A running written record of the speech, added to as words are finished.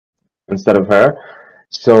instead of her.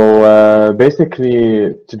 So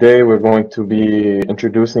basically, today we're going to be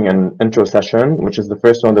introducing an intro session, which is the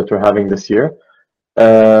first one that we're having this year.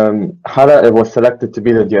 Hala was selected to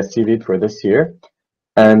be the DSC lead for this year,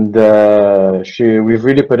 and we've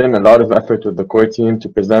really put in a lot of effort with the core team to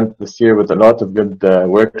present this year with a lot of good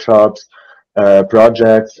workshops,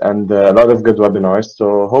 projects, and a lot of good webinars.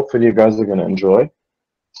 So hopefully you guys are going to enjoy.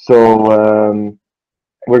 So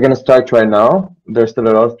we're going to start right now. There's still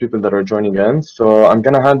a lot of people that are joining in. So I'm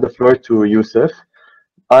going to hand the floor to Yusuf.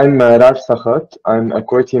 I'm Ralph Sakhat. I'm a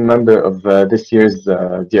core team member of this year's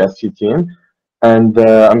DSC team. And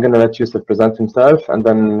I'm going to let Yusuf present himself, and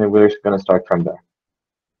then we're going to start from there.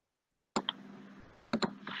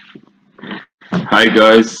 Hi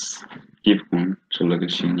guys, كيفكم؟ إن شاء الله كل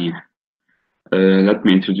شيء منيح. Let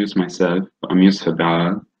me introduce myself. I'm Yusuf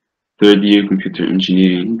Abad, third year computer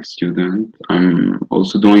engineering student. I'm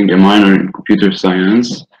also doing a minor in computer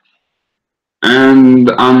science, and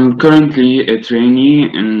I'm currently a trainee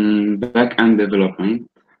in back-end development.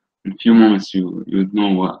 In a few moments you would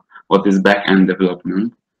know what is back-end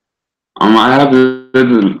development. I have a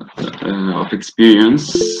little of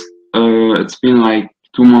experience. It's been like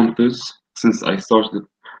 2 months since I started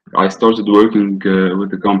working with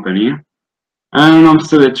the company, and I'm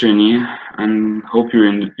still a trainee, and hope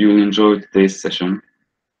you'll enjoy today's session.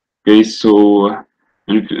 Okay, so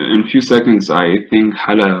in a few seconds, I think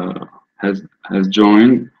Hala has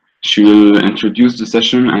joined. She will introduce the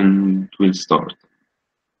session and we'll start.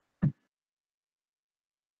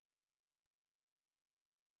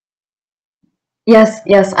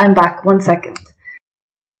 Yes, I'm back. 1 second.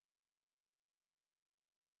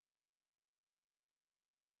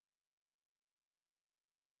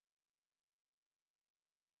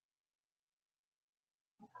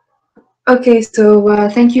 Okay, so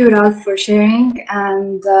thank you, Ralph, for sharing,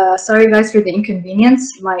 and sorry guys for the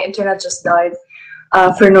inconvenience. My internet just died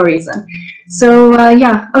for no reason. So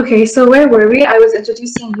yeah, okay, so where were we? I was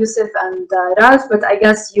introducing Yusuf and Ralph, but I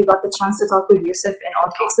guess you got the chance to talk with Yusuf in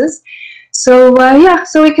all cases. So yeah,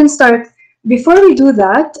 so we can start. Before we do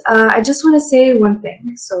that, I just want to say one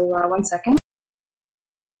thing. So 1 second.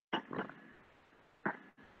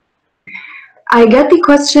 I get the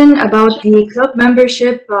question about the club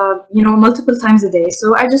membership, multiple times a day.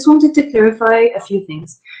 So I just wanted to clarify a few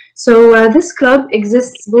things. So this club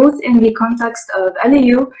exists both in the context of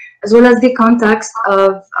LAU as well as the context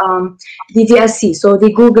of the DSC, so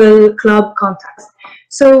the Google Club context.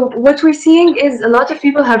 So what we're seeing is a lot of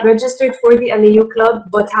people have registered for the LAU club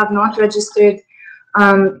but have not registered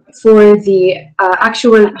for the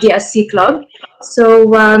actual DSC club.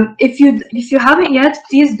 So if you haven't yet,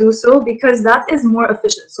 please do so, because that is more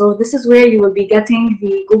official. So this is where you will be getting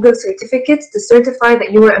the Google certificate to certify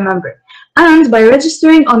that you are a member. And by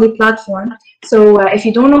registering on the platform, so if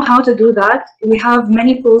you don't know how to do that, we have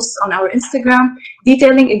many posts on our Instagram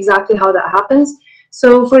detailing exactly how that happens.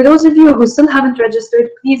 So for those of you who still haven't registered,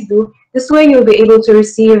 please do. This way you'll be able to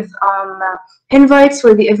receive invites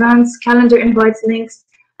for the events, calendar invites, links,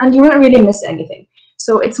 and you won't really miss anything.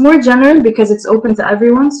 So it's more general because it's open to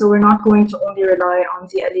everyone. So we're not going to only rely on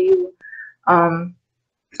the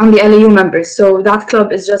LAU members. So that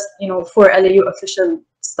club is just for LAU official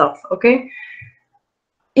stuff. Okay.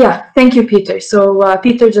 Yeah. Thank you, Peter. So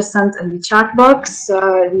Peter just sent in the chat box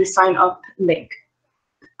the sign up link.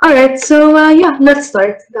 All right. So yeah, let's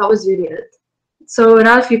start. That was really it. So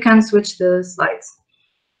Ralph, you can switch the slides.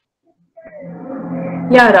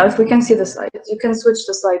 Yeah, Ralph, we can see the slides. You can switch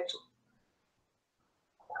the slide too.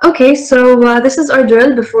 Okay, so this is our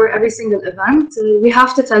drill before every single event. We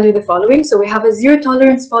have to tell you the following. So we have a zero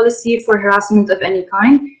tolerance policy for harassment of any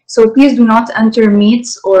kind. So please do not enter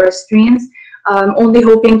meets or streams, only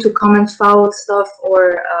hoping to comment foul stuff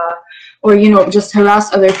or just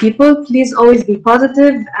harass other people. Please always be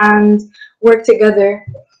positive and work together.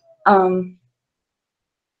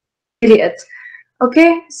 Really it.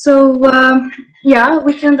 Okay, so yeah,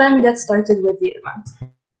 we can then get started with the event.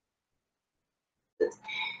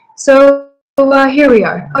 So here we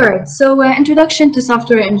are. All right, so introduction to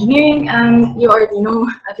software engineering, and you already know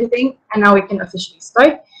everything, and now we can officially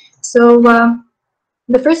start. So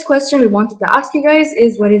the first question we wanted to ask you guys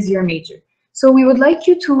is, what is your major? So we would like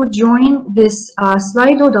you to join this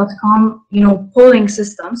Slido.com, polling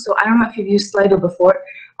system. So I don't know if you've used Slido before.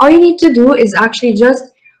 All you need to do is actually just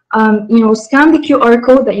scan the QR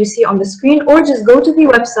code that you see on the screen, or just go to the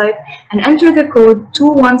website and enter the code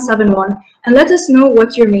 2171 and let us know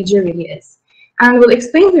what your major really is. And we'll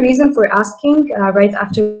explain the reason for asking right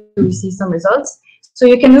after we see some results. So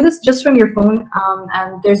you can do this just from your phone,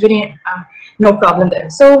 and there's really no problem there.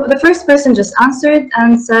 So the first person just answered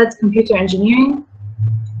and said computer engineering.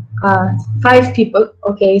 5 people.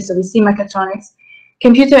 Okay, so we see mechatronics.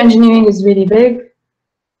 Computer engineering is really big.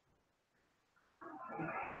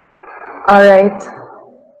 All right.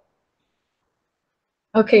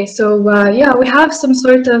 Okay, so yeah, we have some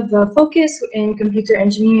sort of focus in computer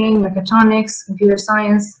engineering, mechatronics, computer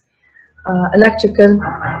science, electrical.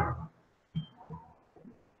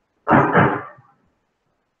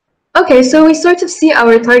 Okay, so we sort of see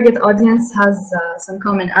our target audience has some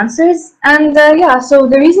common answers. And yeah, so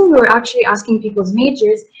the reason we're actually asking people's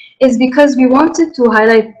majors is because we wanted to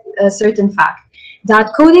highlight a certain fact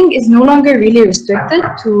that coding is no longer really restricted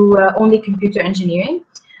to only computer engineering.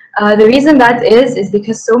 The reason that is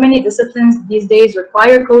because so many disciplines these days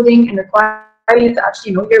require coding and require you to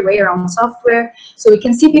actually know your way around software. So we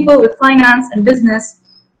can see people with finance and business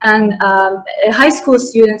and high school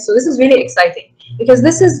students. So this is really exciting because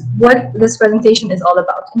this is what this presentation is all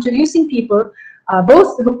about: introducing people,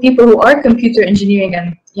 both people who are computer engineering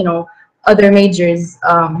and other majors,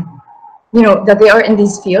 that they are in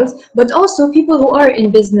these fields, but also people who are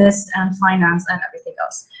in business and finance and everything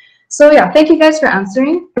else. So yeah, thank you guys for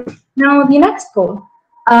answering. Now the next poll.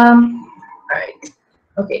 All right.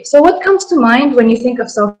 Okay, so what comes to mind when you think of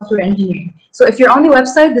software engineering? So if you're on the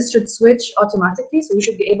website, this should switch automatically, so you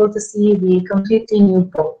should be able to see the completely new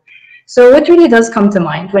poll. So what really does come to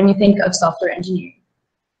mind when you think of software engineering?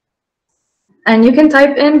 And you can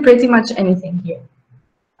type in pretty much anything here.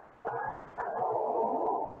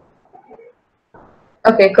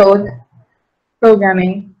 Okay, code,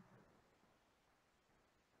 programming.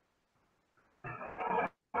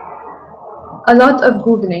 A lot of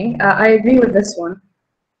Googling. I agree with this one.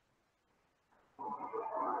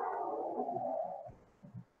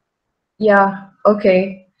 Yeah,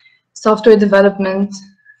 okay. Software development,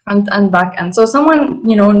 front and back end. So someone,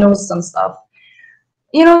 knows some stuff.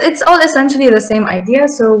 It's all essentially the same idea.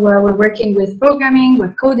 So we're working with programming,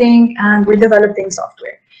 with coding, and we're developing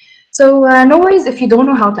software. So no worries if you don't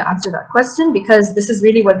know how to answer that question, because this is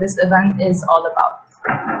really what this event is all about.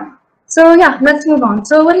 So yeah, let's move on.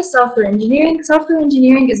 So what is software engineering? Software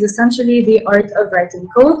engineering is essentially the art of writing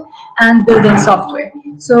code and building software.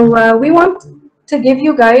 So we want to give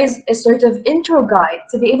you guys a sort of intro guide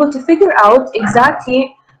to be able to figure out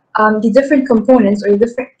exactly the different components or the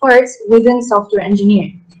different parts within software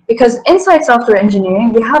engineering. Because inside software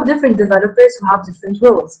engineering, we have different developers who have different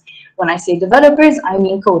roles. When I say developers, I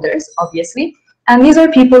mean coders, obviously. And these are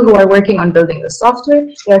people who are working on building the software.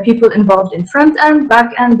 There are people involved in front-end,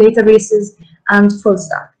 back-end, databases, and full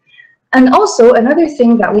stack. And also, another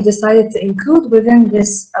thing that we decided to include within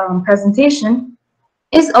this presentation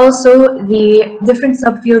is also the different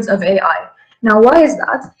subfields of AI. Now, why is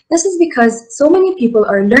that? This is because so many people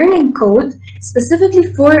are learning code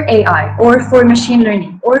specifically for AI or for machine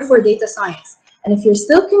learning or for data science. And if you're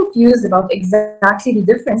still confused about exactly the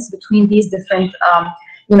difference between these different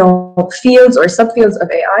fields or subfields of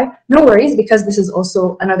AI, no worries, because this is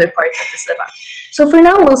also another part of this event. So for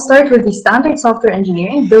now, we'll start with the standard software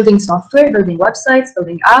engineering, building software, building websites,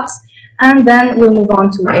 building apps, and then we'll move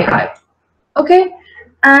on to AI. Okay?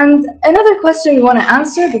 And another question we want to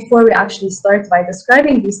answer before we actually start by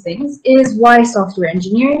describing these things is why software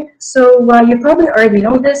engineering? So you probably already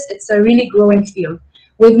know this, it's a really growing field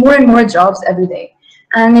with more and more jobs every day.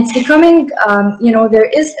 And it's becoming, there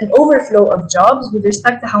is an overflow of jobs with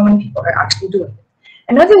respect to how many people are actually doing it.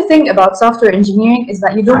 Another thing about software engineering is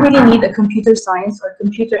that you don't really need a computer science or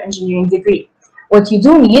computer engineering degree. What you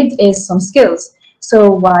do need is some skills.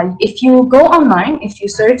 So if you go online, if you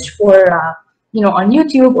search for, on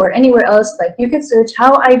YouTube or anywhere else, like you could search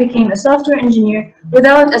how I became a software engineer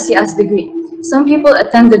without a CS degree. Some people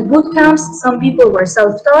attended boot camps, some people were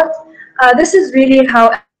self-taught. This is really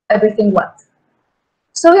how everything went.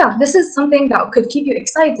 So yeah, this is something that could keep you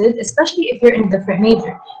excited, especially if you're in a different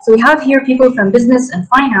major. So we have here people from business and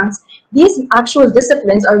finance. These actual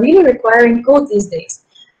disciplines are really requiring code these days.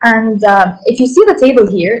 And if you see the table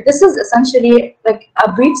here, this is essentially like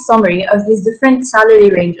a brief summary of these different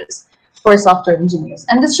salary ranges for software engineers.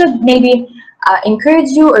 And this should maybe encourage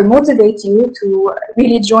you or motivate you to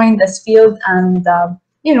really join this field and,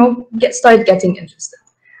 start getting interested.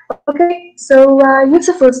 Okay, so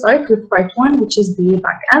Yusuf will start with part 1, which is the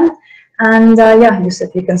back end. And yeah,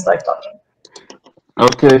 Yusuf, you can start talking.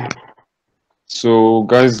 Okay, so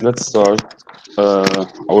guys, let's start.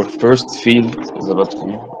 Our first field is about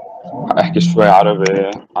احكي شوي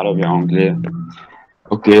عربي انجلي.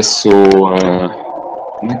 Okay, so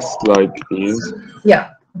next slide please. Yeah.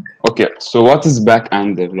 Okay, so what is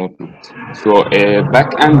back-end development? So a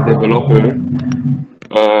back-end developer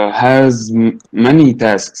has many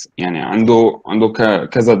tasks. يعني عنده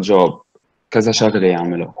كذا job، كذا شغلة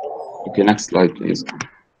يعملها. Okay, next slide please.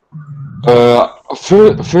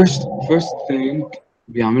 First thing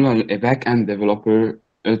بيعملها a back-end developer,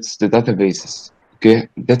 it's the databases. Okay,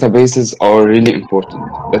 databases are really important.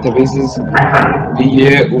 Databases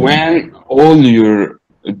هي when all your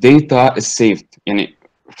data is saved. يعني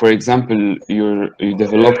for example, you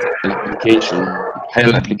developed an application,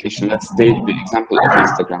 hell application. Let's take the example of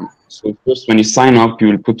Instagram. So first, when you sign up, you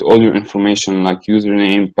will put all your information like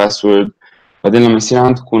username, password. بعدين لما يصير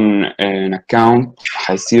عندكم an account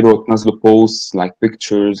حيصيروا تنزلوا posts like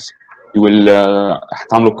pictures. You will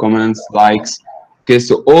هتعملوا comments, likes. Okay,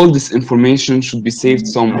 so all this information should be saved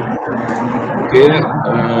somewhere. Okay,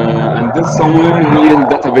 and this somewhere هي ال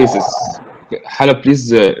databases. Okay. Hala,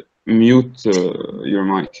 please mute your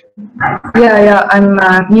mic. Yeah, I'm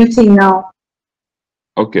muting now.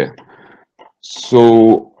 Okay, so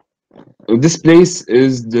this place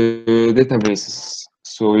is the databases.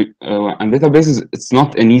 So and databases, it's not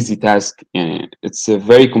an easy task. It's a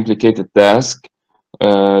very complicated task.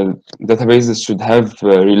 Databases should have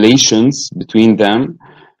relations between them,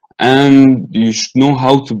 and you should know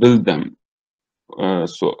how to build them.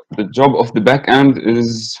 So the job of the back end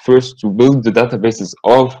is first to build the databases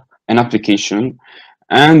of an application,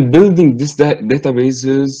 and building these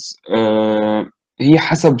databases هي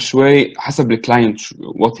حسب شوي حسب الكلاينت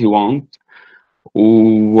what he want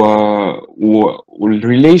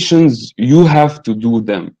والrelations you have to do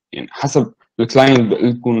them. يعني حسب الكلاينت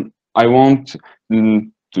بقولكم I want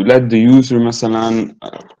to let the user مثلا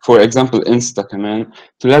for example Insta كمان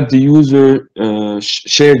to let the user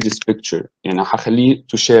share this picture. يعني هخليه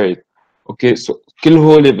to share it. Okay, so كل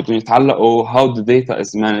هول بدهم يتعلقوا how the data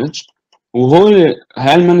is managed وهول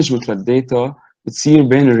هالمانجمنت للداتا بتصير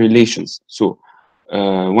بين relations. So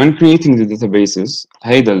when creating the databases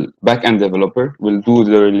هيدا ال back-end developer will do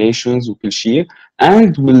the relations وكل شيء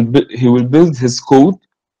and he will build his code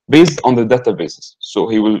based on the databases. So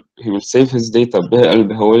he will save his data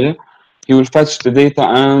بقلب هوية. He will fetch the data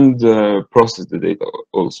and process the data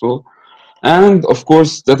also. And of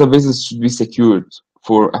course, databases should be secured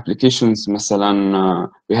for applications. مثلا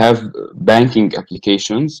we have banking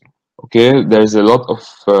applications. Okay, there's a lot of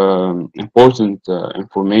important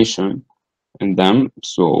information in them.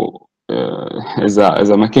 So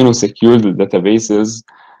إذا ما كانوا secured databases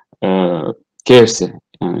كارثة.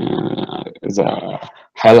 إذا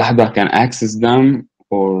حدا can access them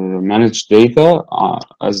or manage data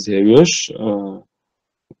as they wish.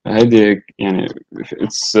 هذه يعني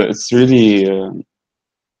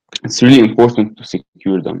it's really important to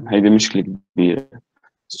secure them. هذه مشكلة كبيرة.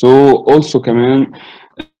 So also كمان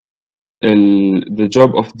the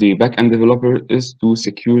job of the back-end developer is to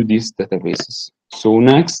secure these databases. So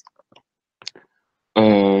next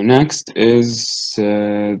is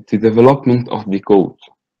the development of the code.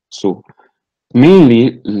 So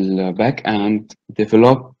mainly the back-end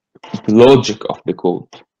develop the logic of the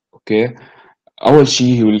code. Okay. أول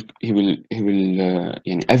شيء he will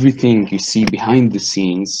يعني everything you see behind the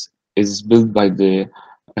scenes is built by the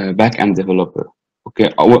back-end developer. Okay,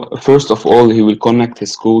 first of all he will connect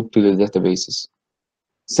his code to the databases.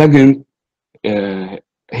 Second,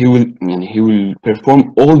 he will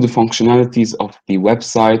perform all the functionalities of the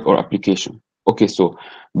website or application. Okay, so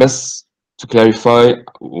بس to clarify,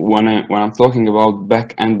 when I'm talking about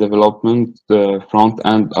back-end development, the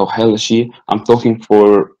front-end أو حاجة شيء, I'm talking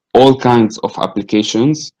for all kinds of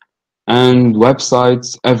applications and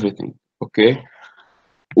websites, everything. Okay.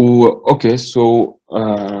 Okay, so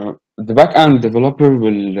the backend developer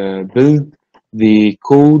will build the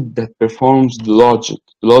code that performs the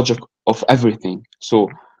logic of everything. So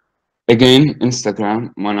again,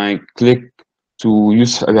 Instagram, when I click to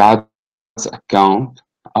use Abad's account,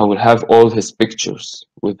 I will have all his pictures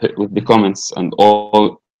with the comments and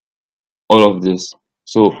all of this.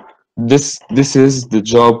 So this is the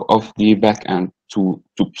job of the backend to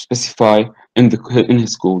specify in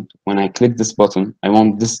his code. When I click this button, I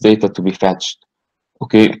want this data to be fetched.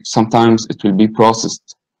 Okay, sometimes it will be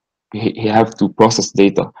processed. He have to process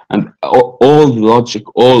data, and all the logic,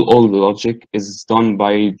 all the logic is done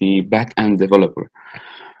by the backend developer.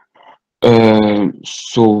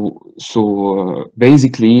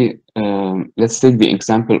 Basically, let's take the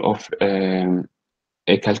example of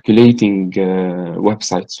a calculating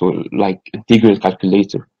website, so like integral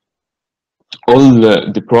calculator. All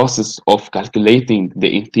the process of calculating the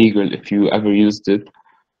integral, if you ever used it,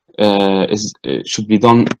 should be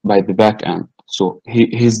done by the back end. So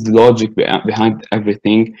he's the logic behind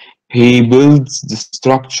everything. He builds the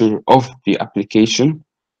structure of the application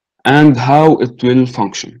and how it will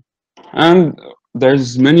function. And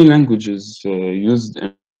there's many languages used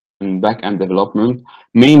in back-end development,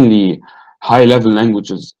 mainly high-level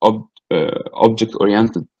languages,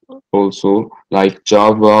 object-oriented also, like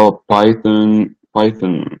Java, Python.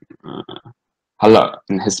 هلا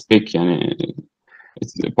in his peak يعني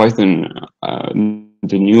it's Python,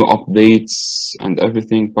 the new updates and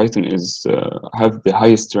everything. Python is have the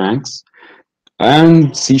highest ranks,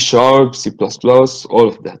 and C sharp, C++, all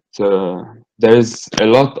of that. There is a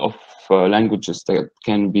lot of languages that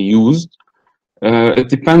can be used. It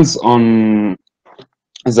depends on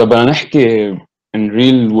إذا بدنا نحكي in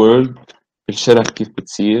real world الشركة كيف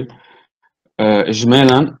بتصير.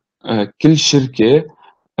 إجمالا كل شركة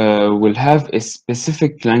will have a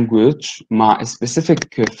specific language مع a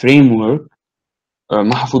specific framework.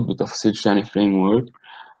 ما حفوت بتفاصيل شو يعني framework.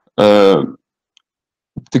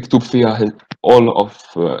 بتكتب فيها all of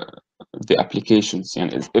the applications.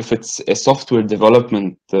 يعني if it's a software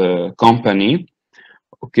development company,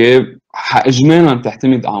 okay, إجمالا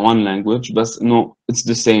تعتمد على one language بس no, it's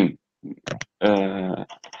the same.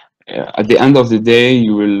 At the end of the day,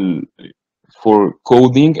 you will, for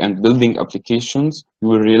coding and building applications, you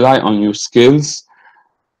will rely on your skills.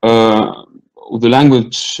 The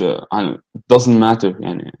language doesn't matter.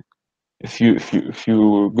 يعني if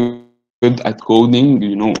you're good at coding,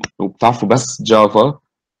 you know, بتعرفوا بس Java,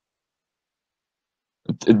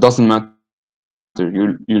 it doesn't matter.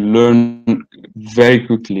 You learn very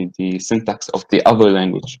quickly the syntax of the other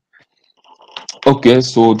language. Okay,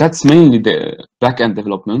 so that's mainly the back-end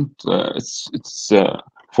development. It's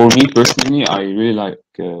for me personally, I really like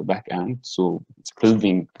back-end. So it's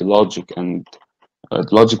building the logic and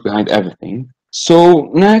the logic behind everything. So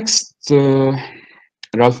next,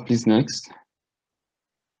 Ralph, please next.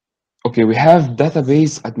 Okay, we have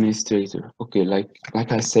database administrator. Okay,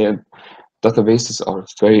 like I said, databases are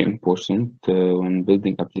very important when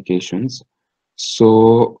building applications.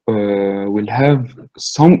 So we'll have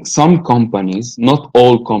some companies, not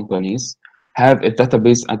all companies, have a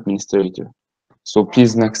database administrator. So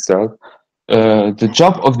please next slide. The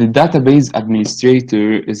job of the database administrator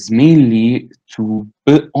is mainly to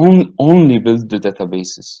only build the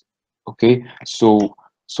databases. Okay, so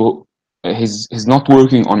he's not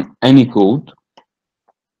working on any code.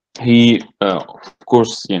 He of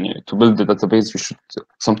course, to build the database you should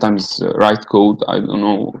sometimes write code. I don't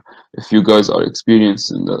know if you guys are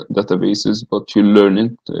experienced in the databases, but you learn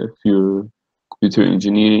it if you're computer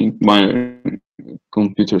engineering, minor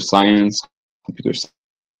computer science,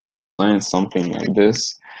 something like this.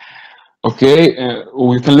 Okay,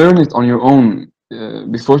 you can learn it on your own.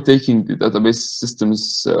 Before taking the database systems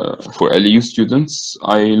for LEU students,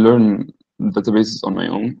 I learned databases on my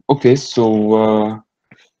own. Okay, so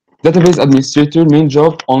database administrator, main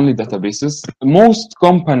job, only databases. Most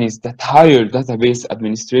companies that hire database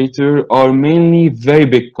administrator are mainly very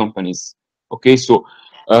big companies. Okay, so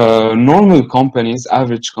normal companies,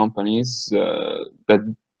 average companies, that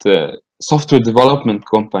software development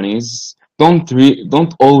companies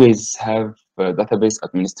don't always have database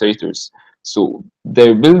administrators. So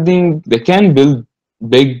they can build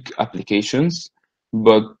big applications,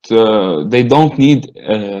 but they don't need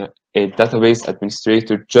a database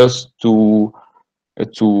administrator just to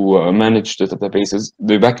manage the databases.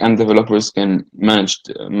 The backend developers can manage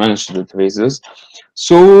the databases.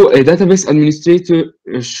 So a database administrator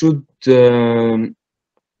should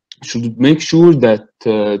make sure that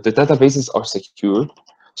the databases are secure.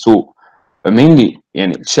 So mainly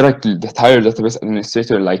يعني الشركة اللي hire database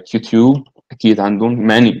administrator like YouTube أكيد عندهم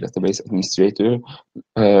many database administrator,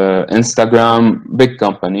 Instagram, big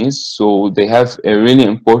companies, so they have a really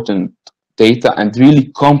important data and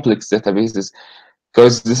really complex databases,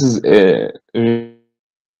 because this is a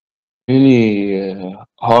really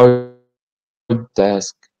hard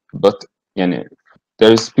task. But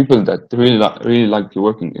there's people that really like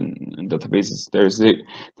working in databases.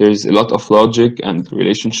 There's a lot of logic and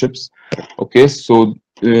relationships. Okay, so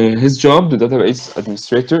his job, the database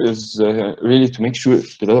administrator, is really to make sure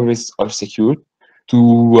the databases are secure, to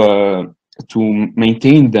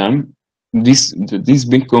maintain them. These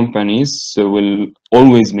big companies will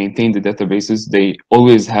always maintain the databases. They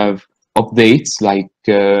always have updates like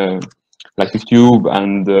YouTube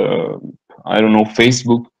and I don't know,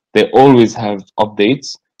 Facebook. They always have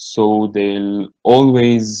updates, so they'll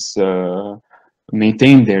always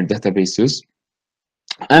maintain their databases.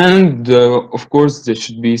 And of course, they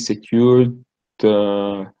should be secured.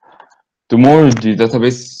 The more the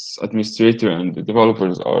database administrator and the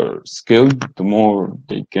developers are skilled, the more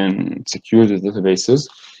they can secure the databases.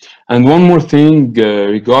 And one more thing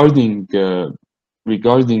regarding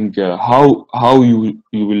how you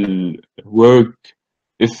will work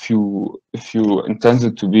if you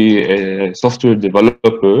intended to be a software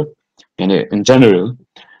developer, in general.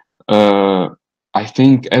 I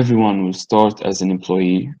think everyone will start as an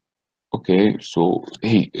employee. Okay, so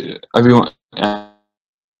everyone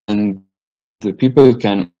and the people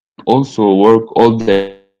can also work all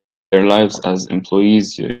their lives as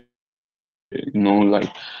employees. Like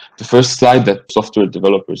the first slide that software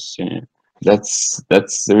developers.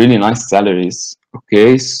 That's really nice salaries.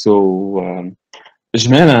 Okay, so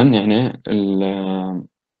إجمالا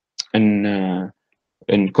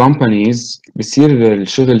in companies بيصير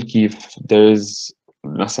الشغل كيف there is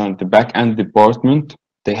مثلا the back end department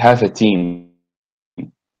they have a team.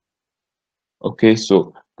 Okay,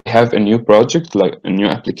 so they have a new project like a new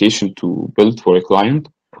application to build for a client.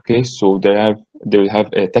 Okay, so they will have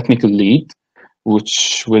a technical lead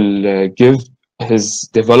which will give his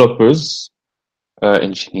developers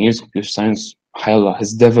engineers computer science حيلا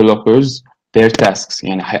his developers their tasks.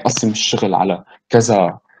 يعني هيقسم الشغل على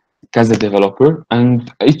كذا developer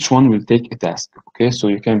and each one will take a task. Okay, so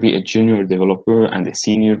you can be a junior developer and a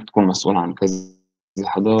senior تكون مسؤول عن كذا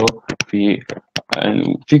حدا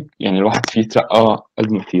يعني الواحد فيه يترقى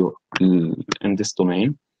قد ما فيه in this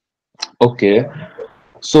domain. Okay,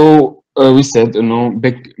 so we said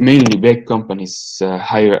mainly big companies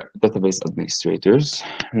hire database administrators.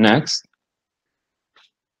 Next.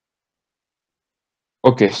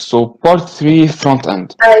 Okay, so part 3, front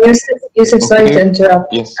end. Yusuf, sorry to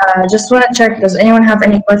interrupt. Yes. Just want to check, does anyone have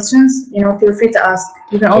any questions? Feel free to ask.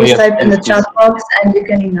 You can always yes, type in the please. chat box and you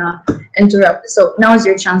can interrupt. So now is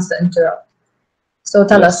your chance to interrupt. So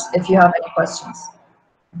tell us if you have any questions.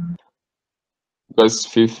 Guys,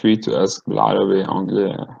 feel free to ask بالعربي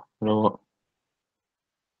أنجلي رواق.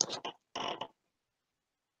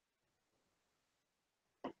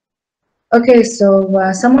 Okay, so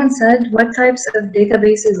someone said, what types of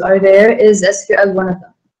databases are there? Is SQL one of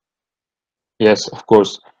them? Yes, of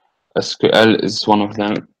course. SQL is one of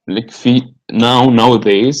them. Like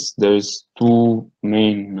nowadays, there's two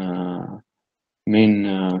main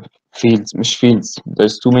fields, مش fields.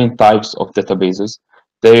 There's two main types of databases.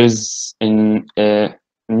 There's a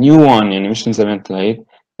new one يعني مش من زمان تلاقي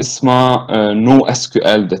اسمها no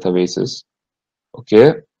SQL databases.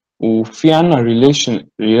 Okay, وفي عنا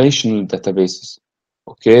relational databases.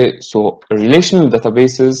 Okay, so relational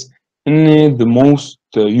databases هن the most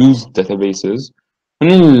used databases.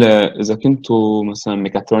 إذا كنتوا مثلا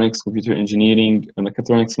mechatronics, computer engineering,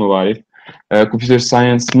 mechatronics ما بعرف, computer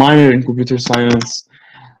science, minor in computer science,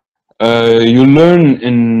 you learn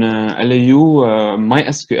in LAU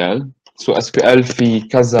MySQL. So SQL في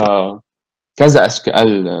كذا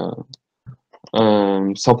SQL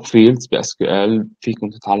سب فيلدز ب SQL فيكم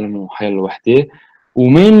تتعلموا حيل وحده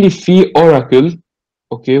ومينلي في اوراكل.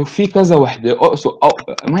 اوكي وفي كذا وحده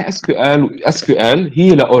ماي SQL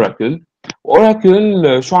هي لاوراكل.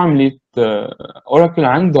 اوراكل شو عملت؟ اوراكل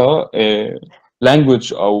عندها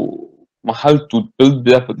language او محل to build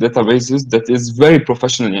databases that is very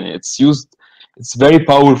professional. يعني it's very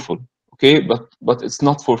powerful. Okay, but it's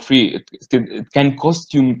not for free. It can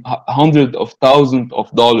cost you hundreds of thousands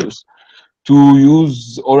of dollars to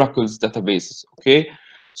use Oracle's databases. Okay,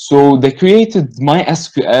 so they created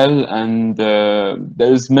MySQL and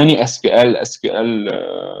there's many SQLite,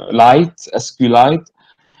 SQLite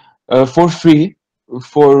for free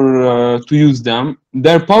to use them.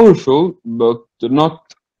 They're powerful, but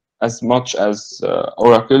not as much as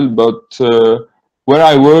Oracle. But where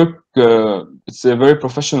I work, it's a very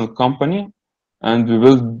professional company, and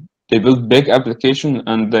they build big application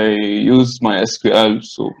and they use MySQL,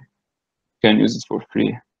 so can use it for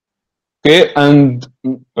free. Okay, and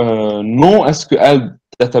no SQL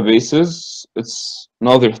databases, it's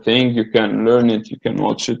another thing. You can learn it, you can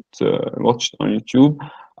watch it on YouTube.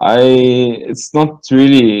 It's not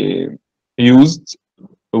really used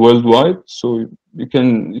worldwide, so you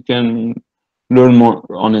can learn more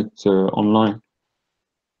on it online.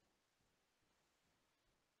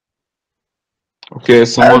 Okay,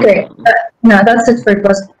 someone. Okay, no, that's it for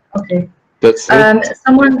question. Okay. That's it.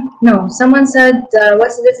 Someone said,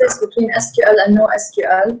 what's the difference between SQL and no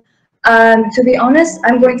SQL? To be honest,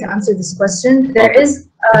 I'm going to answer this question. There is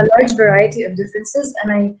a large variety of differences, and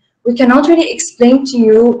we cannot really explain to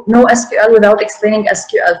you no SQL without explaining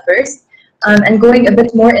SQL first, and going a bit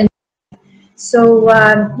more in. So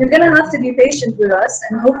you're gonna have to be patient with us,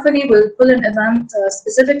 and hopefully we'll pull an event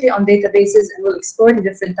specifically on databases, and we'll explore the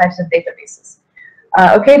different types of databases.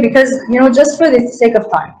 Okay, because just for the sake of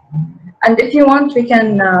time. And if you want, we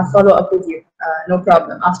can follow up with you. No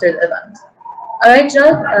problem after the event. All right,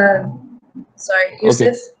 Jad. Sorry, Yusuf.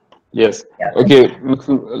 Okay. Yes. Yeah. Okay.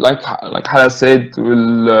 Like Hala said,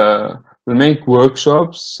 we'll make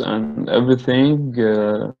workshops and everything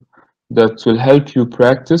that will help you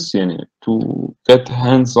practice, to get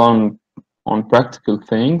hands-on on practical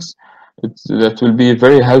things that will be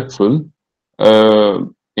very helpful.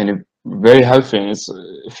 And very helpful. And it's,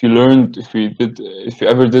 if you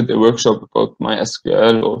ever did a workshop about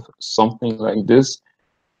MySQL or something like this,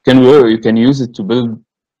 you can use it to build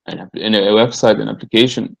in a website, an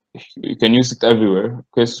application. You can use it everywhere.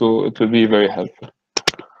 Okay, so it will be very helpful.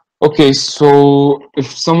 Okay, so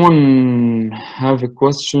if someone have a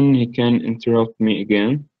question, he can interrupt me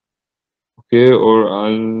again. Okay, or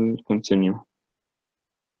I'll continue.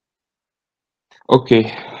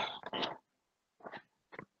 Okay.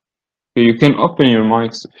 You can open your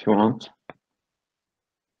mics if you want.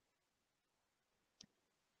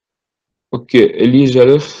 Okay,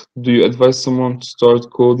 Jalif, do you advise someone to start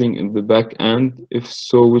coding in the back end? If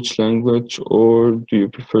so, which language, or do you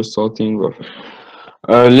prefer starting with?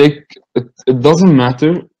 It doesn't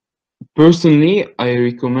matter. Personally, I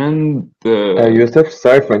recommend Yusuf,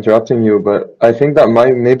 sorry for interrupting you, but I think that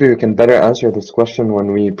maybe we can better answer this question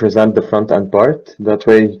when we present the front end part. That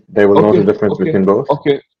way they will know the difference between both.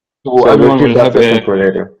 Okay. So we'll everyone keep will that have question for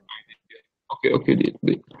later. Okay, deal.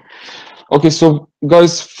 Okay, so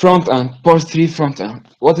guys, front end, part 3, front end.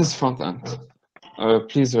 What is front end?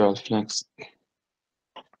 Please, Ralph, thanks.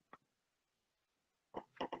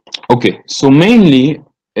 Okay, so mainly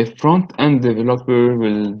a front-end developer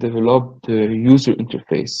will develop the user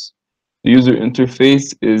interface. The user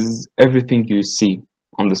interface is everything you see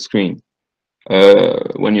on the screen.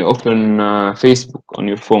 When you open Facebook on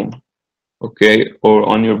your phone, okay, or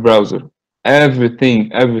on your browser,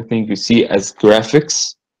 everything you see as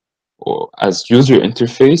graphics or as user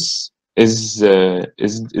interface is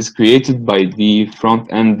created by the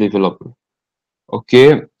front-end developer.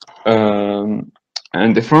 Okay,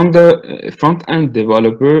 and the front-end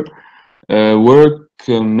developer work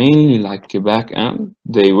mainly like a back end.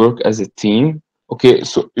 They work as a team. Okay,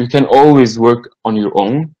 so you can always work on your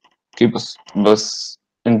own. Okay, but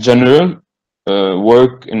in general,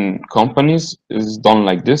 work in companies is done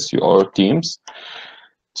like this. You are teams.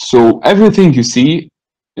 So everything you see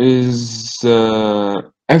is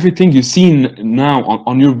everything you see now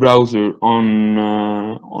on your browser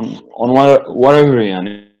whatever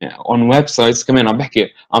يعني, on websites كمان عم بحكي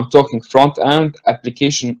I'm talking front end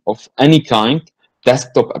application of any kind,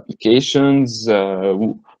 desktop applications,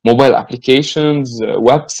 mobile applications,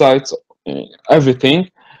 websites, everything.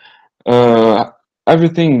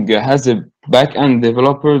 Everything has a back-end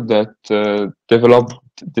developer that developed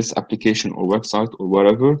this application or website or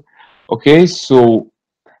whatever. Okay, so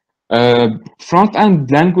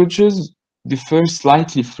front-end languages differ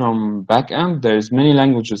slightly from back-end. There's many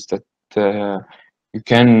languages that you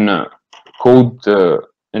can code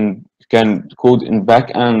in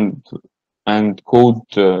back-end and code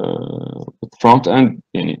with front-end.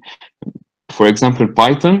 For example,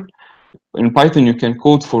 Python. In Python, you can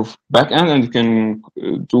code for backend and you can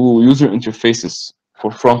do user interfaces for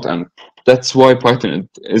front end. That's why Python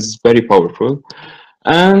is very powerful.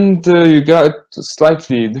 And you got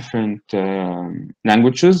slightly different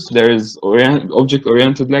languages. There's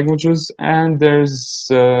object-oriented languages, and there's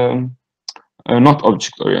not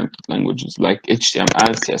object-oriented languages like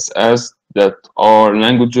HTML, CSS, that are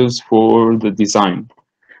languages for the design.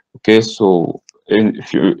 Okay, so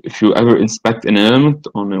if you ever inspect an element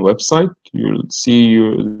on a website, you'll see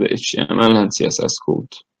the HTML and CSS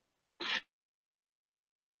code.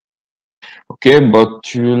 Okay,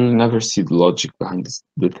 but you'll never see the logic behind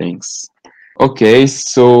the things. Okay,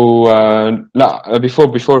 so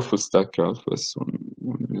before full stack, first 1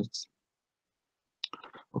 minute.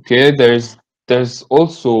 Okay, there's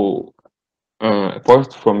also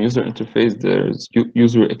apart from user interface, there's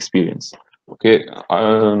user experience. Okay,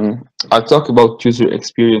 I'll talk about user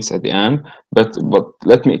experience at the end, but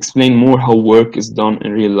let me explain more how work is done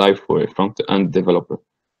in real life for a front-end developer.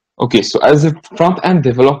 Okay, so as a front-end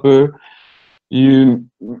developer,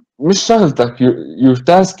 مش شغلتك, your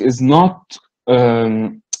task is not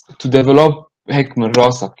to develop هيك من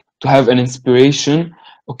راسك, to have an inspiration.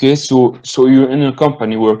 Okay, so you're in a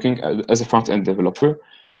company working as a front-end developer.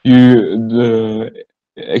 A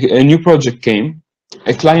new project came.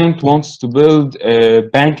 A client wants to build a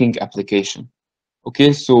banking application.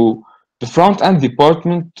 Okay, so the front-end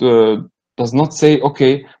department does not say,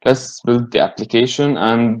 okay, let's build the application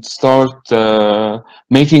and start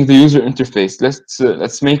making the user interface.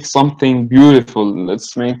 Let's make something beautiful.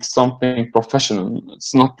 Let's make something professional.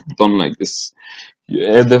 It's not done like this.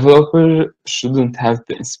 A developer shouldn't have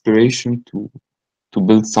the inspiration to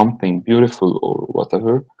build something beautiful or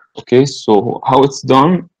whatever. Okay, so how it's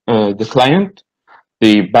done, the client,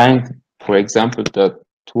 the bank, for example, that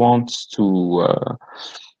wants to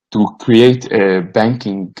create a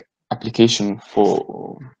banking application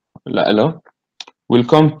for La'ala will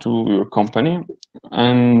come to your company,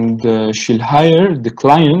 and the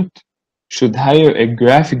client should hire a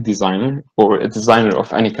graphic designer or a designer of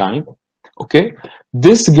any kind. Okay,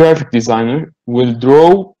 this graphic designer will draw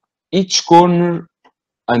each corner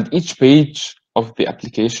and each page of the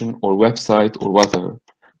application or website or whatever.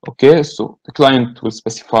 Okay, so the client will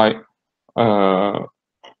specify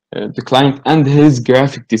the client and his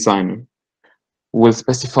graphic designer will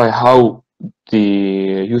specify how the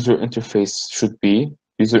user interface should be.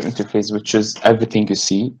 User interface, which is everything you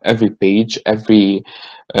see, every page, every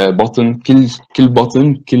button, كل button,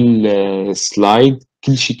 كل slide,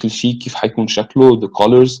 كل شيء كيف حيكون شكله, the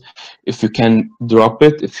colors, if you can drop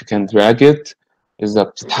it, if you can drag it, إذا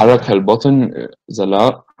بتتحرك هالبutton, إذا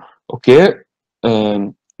لا. Okay,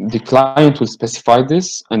 the client will specify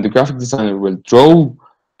this, and the graphic designer will draw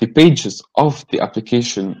the pages of the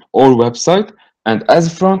application or website. And as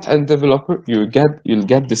a front-end developer, you'll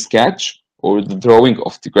get the sketch or the drawing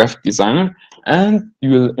of the graphic designer, and you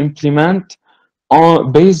will implement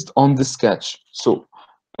based on the sketch. So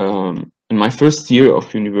in my first year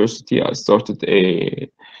of university, I started a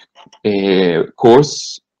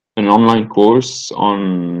course, an online course on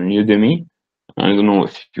Udemy. I don't know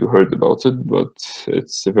if you heard about it, but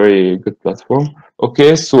it's a very good platform.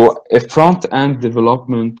 Okay, so a front-end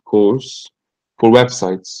development course for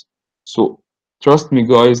websites. So trust me,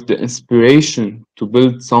 guys, the inspiration to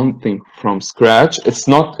build something from scratch, it's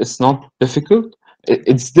not difficult.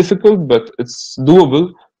 It's difficult, but it's doable.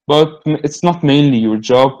 But it's not mainly your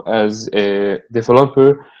job as a developer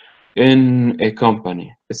in a company.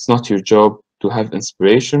 It's not your job to have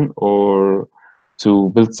inspiration or to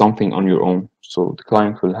build something on your own. So the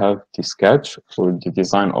client will have the sketch or the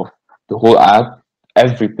design of the whole app,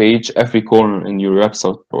 every page, every corner in your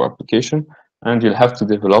website or application, and you'll have to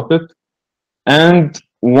develop it. And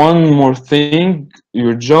one more thing,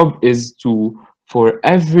 your job is to, for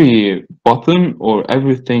every button or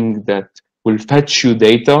everything that will fetch you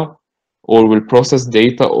data or will process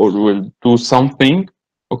data or will do something,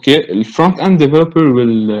 okay, the front-end developer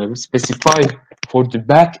will specify for the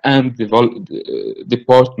back-end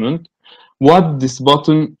department what this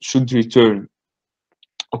button should return.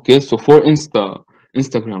 Okay, so for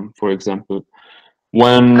Instagram, for example,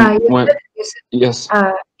 yes.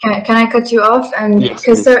 Can I cut you off? And yes,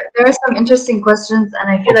 because there are some interesting questions, and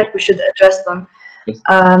I feel like we should address them. Yes.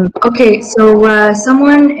 Okay, so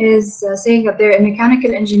someone is saying that they're a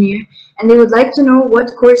mechanical engineer, and they would like to know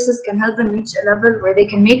what courses can help them reach a level where they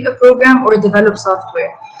can make a program or develop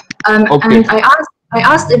software. Okay. And I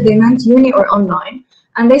asked if they meant uni or online,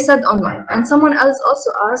 and they said online. And someone else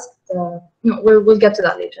also asked. No, we'll get to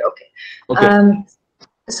that later. Okay. Okay.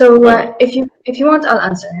 So if you want, I'll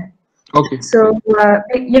answer him. Okay. So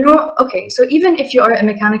okay. So even if you are a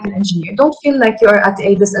mechanical engineer, don't feel like you are at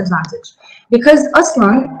a disadvantage, because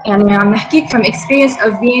أصلاً يعني عم نحكيك from experience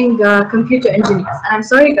of being computer engineers. And I'm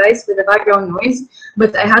sorry guys for the background noise,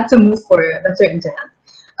 but I had to move for better internet.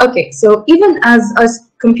 Okay, so even as us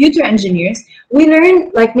computer engineers, we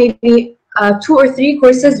learn like maybe 2 or 3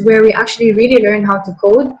 courses where we actually really learn how to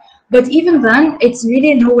code. But even then, it's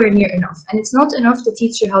really nowhere near enough, and it's not enough to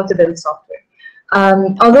teach you how to build software.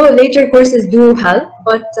 Although later courses do help,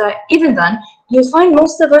 but even then, you'll find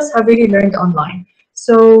most of us have really learned online.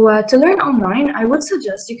 So to learn online, I would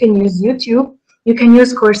suggest you can use YouTube, you can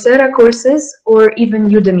use Coursera courses, or even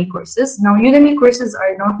Udemy courses. Now, Udemy courses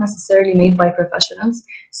are not necessarily made by professionals,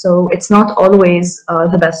 so it's not always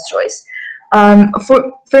the best choice.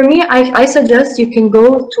 For me, I suggest you can go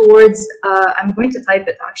towards, I'm going to type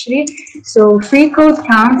it actually, so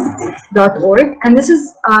freecodecamp.org, and this is,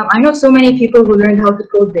 I know so many people who learned how to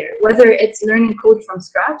code there, whether it's learning code from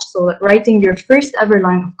scratch, so writing your first ever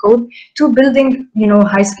line of code, to building,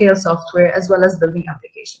 high-scale software, as well as building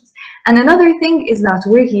applications. And another thing is that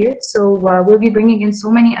we're here, so we'll be bringing in so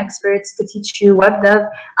many experts to teach you web dev,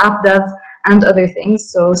 app dev, and other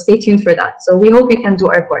things, so stay tuned for that. So we hope we can do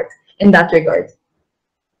our part in that regard.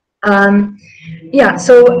 Yeah,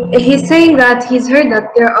 so he's saying that he's heard that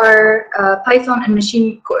there are Python and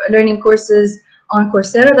machine learning courses on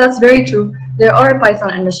Coursera. That's very true. There are Python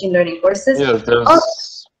and machine learning courses. Yes,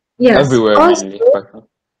 there's everywhere.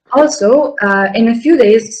 Also, in a few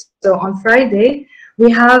days, so on Friday, we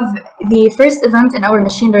have the first event in our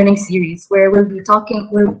machine learning series where we'll be talking,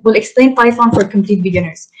 we'll explain Python for complete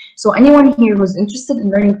beginners. So anyone here who's interested in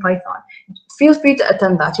learning Python, feel free to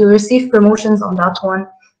attend that. You'll receive promotions on that one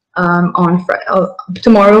on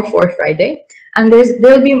tomorrow for Friday, and there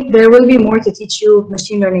will be more to teach you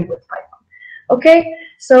machine learning with Python. Okay,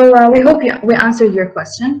 so we hope we answered your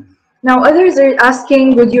question. Now, others are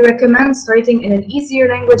asking, would you recommend starting in an easier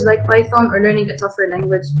language like Python or learning a tougher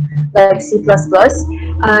language like C++?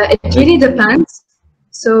 It really depends.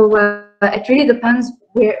 So it really depends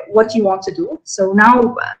what you want to do. So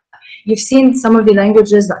now you've seen some of the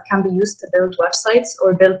languages that can be used to build websites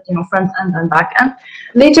or build, front end and back end.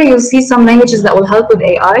 Later, you'll see some languages that will help with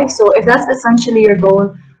AI. So if that's essentially your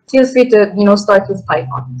goal, feel free to, start with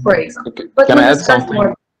Python, for example. Okay. But Can we'll I add discuss something?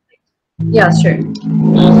 more. Yeah, sure.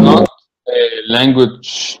 There's not a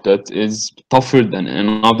language that is tougher than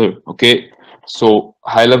another. Okay. So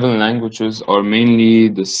high level languages are mainly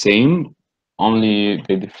the same, only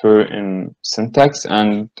they differ in syntax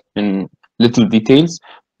and in little details.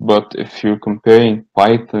 But if you're comparing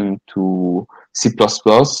Python to C++,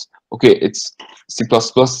 okay, it's C++.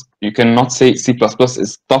 You cannot say C++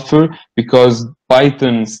 is tougher because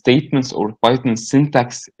Python statements or Python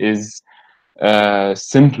syntax is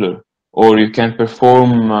simpler, or you can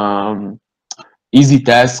perform easy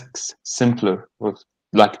tasks simpler with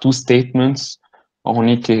like two statements.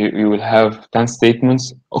 هونيك you will have 10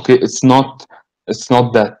 statements. Okay, it's not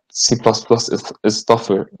that C++ is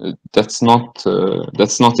tougher. That's not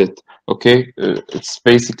it. Okay, it's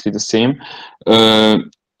basically the same.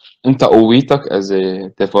 انت قويتك as a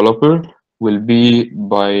developer will be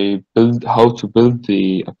by how to build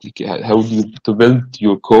the application, to build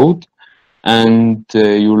your code and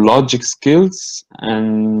your logic skills,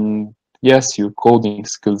 and yes, your coding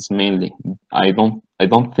skills mainly. I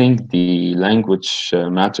don't think the language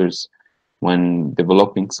matters when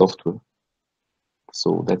developing software.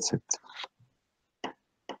 So that's it.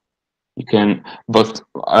 You can, but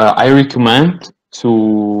I recommend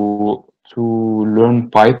to learn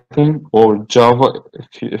Python or Java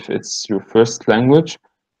if it's your first language,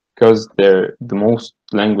 because they're the most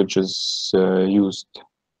languages used.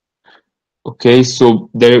 Okay, so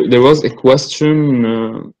there was a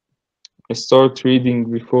question I started reading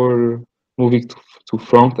before moving to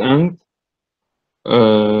front end.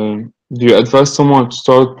 Do you advise someone to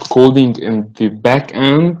start coding in the back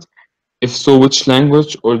end? If so, which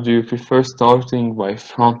language, or do you prefer starting by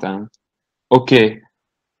front end? Okay,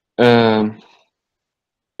 um,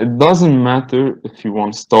 it doesn't matter if you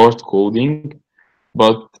want to start coding,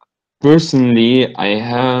 but personally, I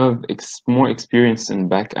have more experience in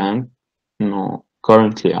back end. No,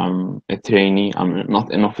 currently I'm a trainee. I'm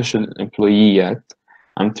not an official employee yet.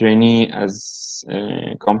 I'm trainee as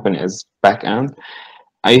a company as backend.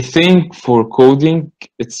 I think for coding,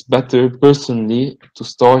 it's better personally to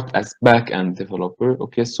start as backend developer.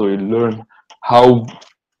 Okay, so you learn how,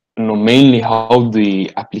 mainly how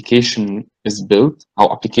the application is built,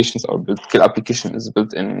 how applications are built. The application is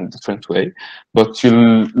built in a different way, but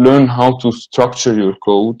you'll learn how to structure your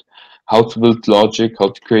code, how to build logic, how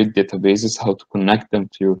to create databases, how to connect them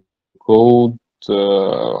to your code,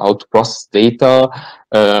 how to process data.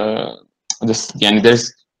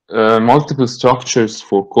 There's multiple structures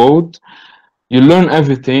for code. You learn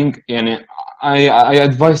everything. I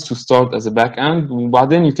advise to start as a back end, but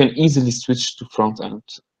then you can easily switch to front end.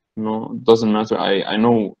 It doesn't matter. I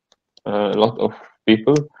know a lot of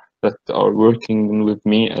people that are working with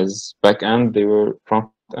me as back end. They were front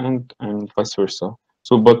end and vice versa.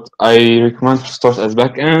 So, but I recommend to start as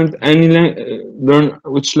back end. Learn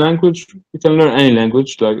which language. You can learn any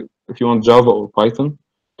language. Like if you want Java or Python,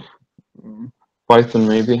 Python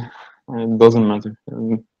maybe. It doesn't matter.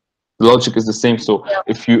 The logic is the same. So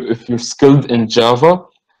if you're skilled in Java,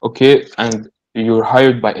 okay, and you're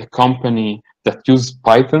hired by a company that uses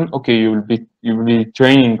Python, okay, you will be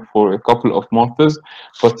training for a couple of months.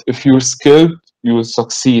 But if you're skilled, you will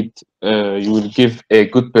succeed. You will give a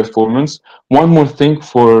good performance. One more thing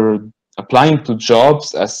for applying to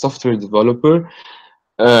jobs as software developer,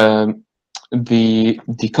 um, the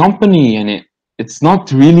company, and it's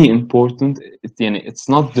not really important. It's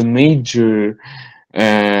not the major.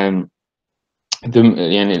 Um,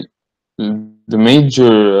 يعني the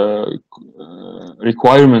major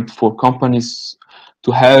requirement for companies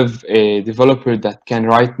to have a developer that can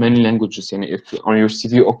write many languages. And if on your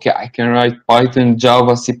CV, okay, I can write Python,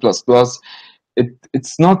 Java, C++,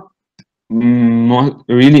 it's not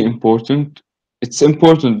really important. It's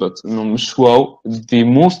important, but مش wow. The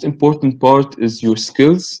most important part is your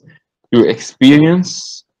skills, your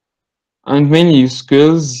experience, and mainly your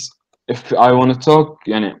skills. If I want to talk,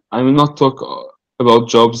 I will not talk about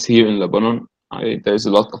jobs here in Lebanon. There's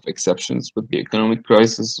a lot of exceptions with the economic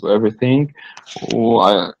crisis or everything.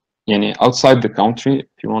 Outside the country,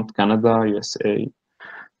 if you want Canada, USA,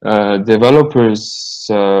 developers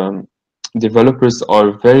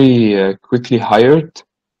are very quickly hired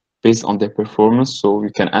based on their performance. So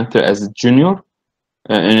you can enter as a junior,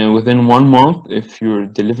 And within 1 month, if you're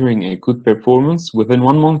delivering a good performance, within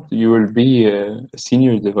 1 month you will be a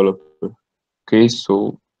senior developer. Okay,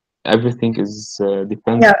 so everything is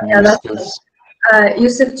depends Yeah, on yeah, your that's skills.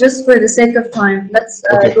 Yusuf, just for the sake of time, let's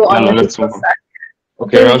Okay, go on yalla, with the let's move full on. stack.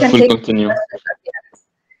 Okay, Okay, we Ralph can will take continue. questions at the end.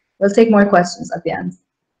 We'll take more questions at the end.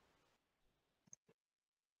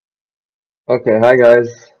 Okay, hi guys,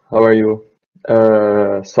 how are you?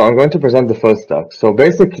 So I'm going to present the full stack. So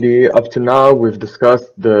basically, up to now, we've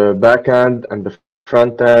discussed the backend and the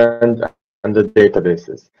front end and the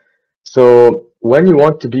databases. So when you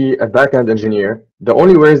want to be a backend engineer, the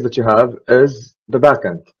only ways that you have is the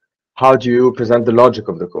backend. How do you present the logic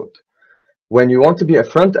of the code? When you want to be a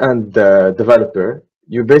front-end developer,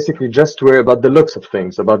 you basically just worry about the looks of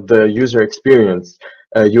things, about the user experience,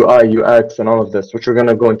 UI, UX, and all of this, which we're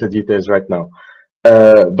going to go into details right now.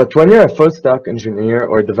 But when you're a full stack engineer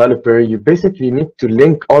or developer, you basically need to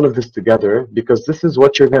link all of this together because this is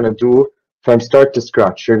what you're going to do from start to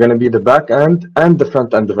scratch. You're going to be the back end and the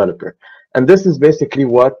front end developer. And this is basically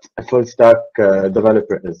what a full stack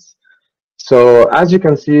developer is. So as you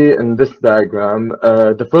can see in this diagram,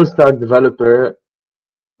 the full stack developer,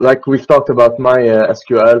 like we've talked about my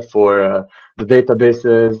SQL for the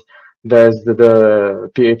databases, there's the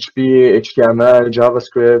PHP, HTML,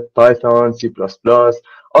 JavaScript, Python, C++,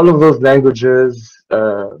 all of those languages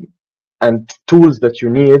and tools that you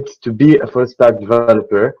need to be a full stack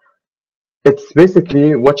developer. It's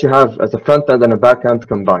basically what you have as a front end and a back end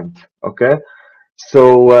combined. Okay,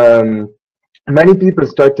 so many people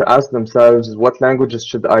start to ask themselves, what languages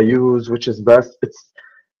should I use? Which is best? It's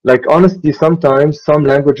like, honestly, sometimes some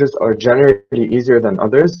languages are generally easier than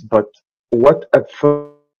others, but what a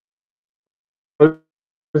full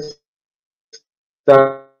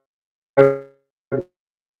stack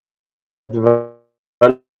developer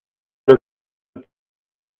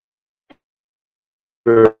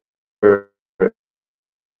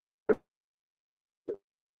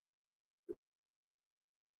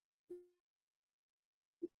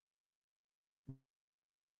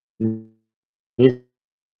needs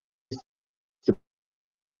to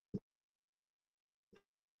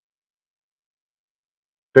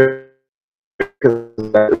pick is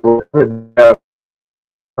that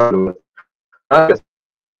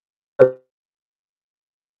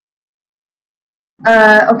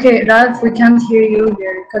Okay, Ralph, we can't hear you.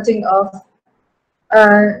 You're cutting off.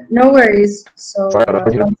 No worries. So,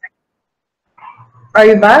 are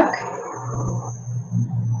you back?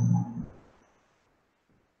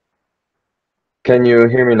 Can you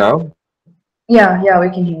hear me now? Yeah, yeah, we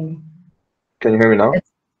can hear you. Can you hear me now?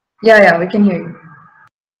 Yeah, yeah, we can hear you.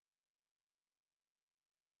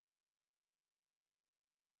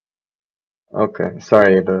 Okay,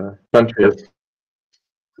 sorry, the country is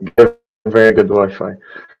very good Wi-Fi.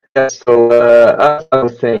 Yeah, so as I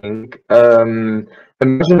was saying,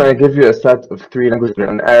 imagine I give you a set of three languages,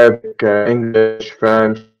 an Arabic, English,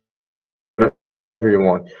 French, whatever you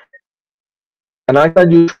want. And I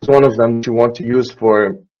tell you choose one of them that you want to use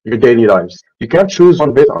for your daily lives. You can't choose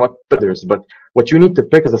one based on what others, but what you need to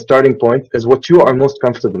pick as a starting point is what you are most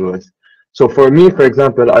comfortable with. So for me, for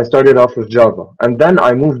example, I started off with Java, and then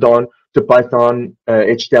I moved on to Python,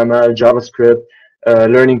 HTML, JavaScript,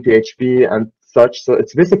 learning PHP, and such. So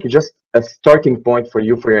it's basically just a starting point for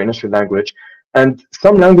you for your initial language. And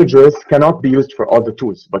some languages cannot be used for all the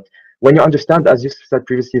tools, but when you understand, as you said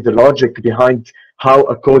previously, the logic behind how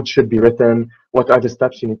a code should be written, what are the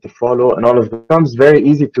steps you need to follow, and all of that, it becomes very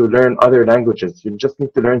easy to learn other languages. You just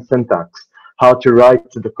need to learn syntax, how to write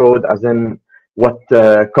the code, as in what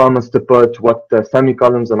commas to put, what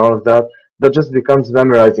semicolons, and all of that. That just becomes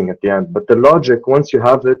memorizing at the end. But the logic, once you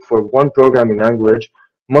have it for one programming language,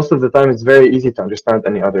 most of the time it's very easy to understand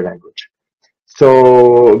any other language.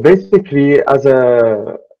 So basically,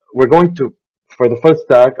 we're going to, for the first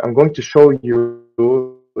stack, I'm going to show you,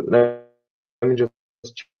 let me just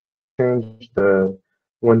change the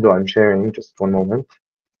window I'm sharing, just one moment.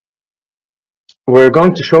 We're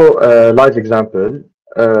going to show a live example.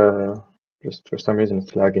 Just for some reason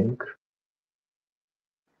it's lagging.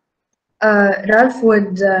 Ralph,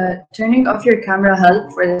 would turning off your camera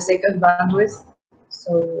help for the sake of bandwidth?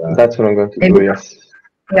 So That's what I'm going to do, yes.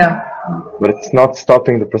 Yeah. But it's not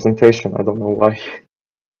stopping the presentation. I don't know why.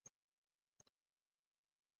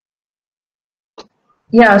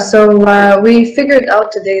 Yeah, so we figured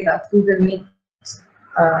out today that Google Meet,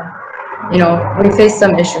 we faced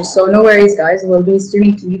some issues. So no worries, guys. We'll be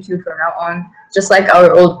streaming to YouTube from now on, just like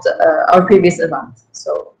our previous event.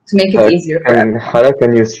 So to make it easier for everyone. Hala,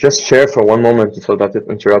 can you just share for one moment so that it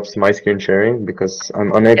interrupts my screen sharing because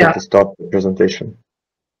I'm unable to stop the presentation.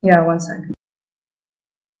 Yeah, 1 second.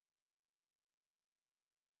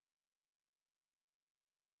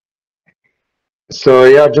 So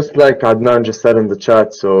yeah, just like Adnan just said in the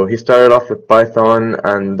chat, so he started off with Python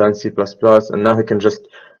and then C++, and now he can just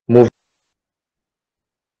move.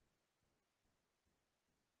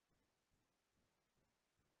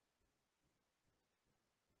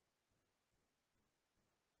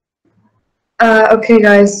 Okay,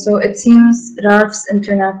 guys, so it seems Ralph's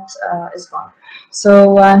internet is gone.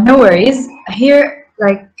 So no worries. Here,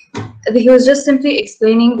 like, he was just simply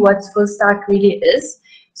explaining what full stack really is.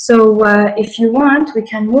 So if you want, we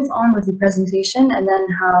can move on with the presentation and then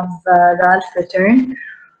have Ralph return.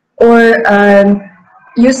 Or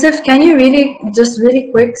Yusuf, can you really just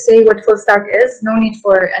really quick say what full stack is? No need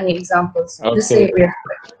for any examples. Just say it real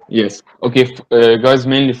quick. Yes. Okay, guys.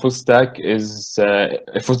 Mainly, full stack is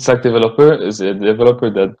a full stack developer is a developer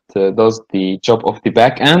that does the job of the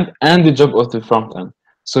back end and the job of the front end.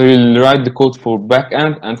 So he'll write the code for back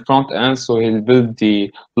end and front end. So he'll build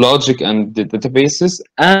the logic and the databases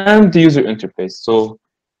and the user interface. So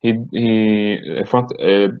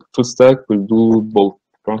full stack will do both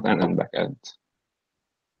front end and back end.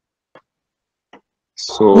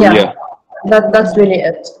 So yeah. That's really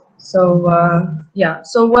it. So yeah,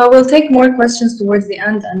 so we'll take more questions towards the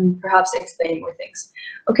end and perhaps explain more things.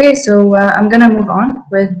 Okay, so I'm gonna move on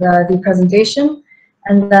with the presentation,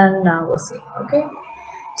 and then we'll see. Okay,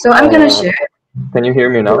 so I'm gonna share. Can you hear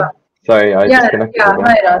me now? Sorry, I disconnected.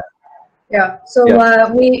 Yeah. So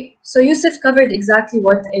so Yusuf covered exactly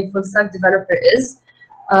what a full stack developer is.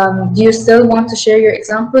 Do you still want to share your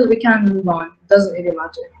example? We can move on. Doesn't really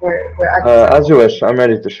matter. We're at as you wish. I'm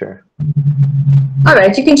ready to share. All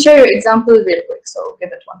right, you can share your example real quick. So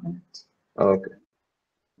give it 1 minute. Okay.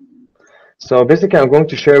 So basically, I'm going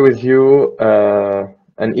to share with you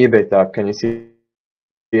an eBay tab. Can you see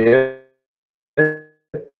it?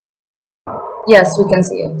 Yes, we can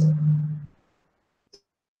see it.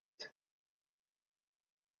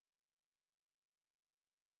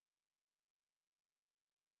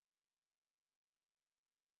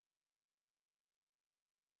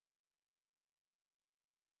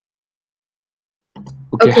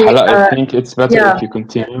 Okay, Hala, I think it's better if you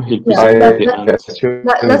continue.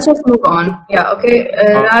 Let's just move on. Yeah, okay.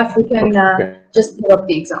 Ralph, we can just give up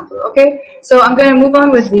the example. Okay, so I'm going to move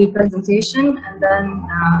on with the presentation, and then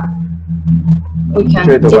we can.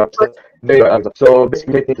 So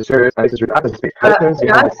basically, the service and this is your app space.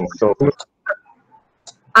 So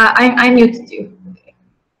I muted you.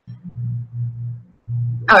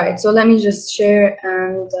 All right, so let me just share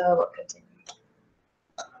and we'll continue.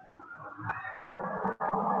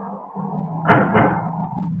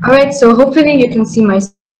 All right, so hopefully you can see my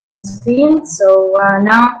screen. So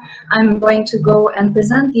now I'm going to go and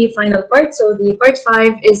present the final part. So the part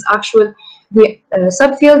 5 is the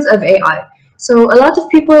subfields of AI. So a lot of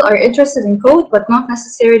people are interested in code, but not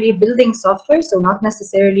necessarily building software. So not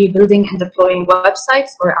necessarily building and deploying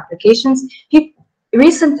websites or applications.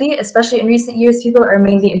 Recently, especially in recent years, people are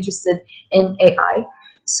mainly interested in AI.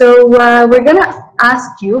 So we're gonna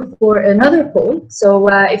ask you for another poll. So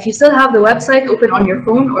if you still have the website open on your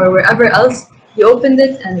phone or wherever else you opened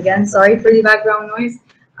it, and again, sorry for the background noise,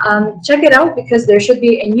 check it out because there should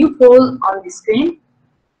be a new poll on the screen.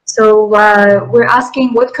 So we're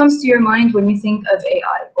asking what comes to your mind when you think of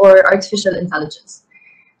AI or artificial intelligence.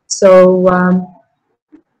 So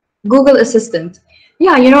Google Assistant.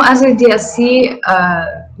 Yeah, you know, as a DSC,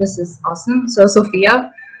 this is awesome. So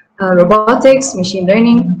Sophia. Robotics, machine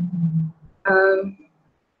learning.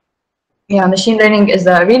 Yeah, machine learning is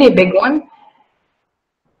a really big one.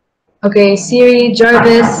 Okay, Siri,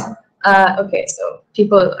 Jarvis. Okay, so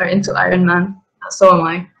people are into Iron Man. So am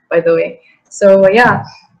I, by the way. So yeah,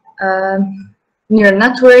 neural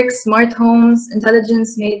networks, smart homes,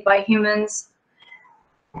 intelligence made by humans.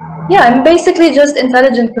 Yeah, and basically just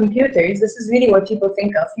intelligent computers. This is really what people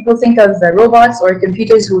think of. People think of robots or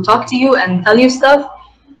computers who talk to you and tell you stuff.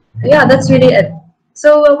 Yeah, that's really it.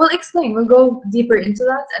 So we'll explain, we'll go deeper into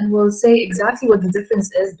that, and we'll say exactly what the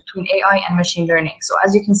difference is between AI and machine learning. So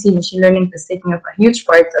as you can see, machine learning is taking up a huge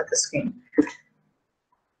part of the screen.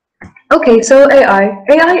 Okay, so AI.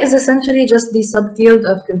 AI is essentially just the subfield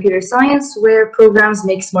of computer science where programs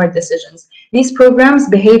make smart decisions. These programs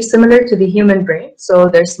behave similar to the human brain. So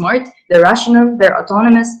they're smart, they're rational, they're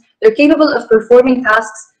autonomous, they're capable of performing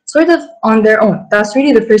tasks sort of on their own. That's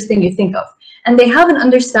really the first thing you think of. And they have an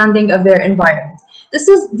understanding of their environment. This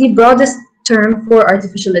is the broadest term for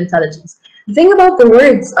artificial intelligence. The thing about the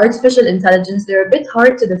words artificial intelligence, they're a bit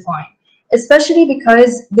hard to define, especially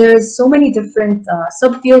because there's so many different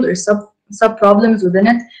subfield or sub-problems within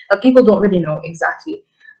it that people don't really know exactly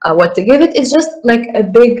what to give it. It's just like a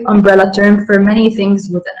big umbrella term for many things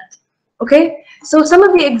within it. Okay, So some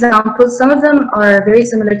of the examples, some of them are very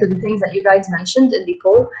similar to the things that you guys mentioned in the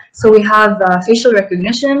poll. So we have facial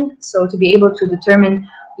recognition, so to be able to determine,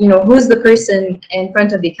 who's the person in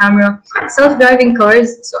front of the camera. Self-driving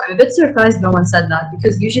cars, so I'm a bit surprised no one said that,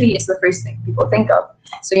 because usually it's the first thing people think of.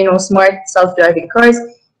 So, smart self-driving cars.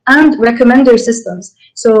 And recommender systems.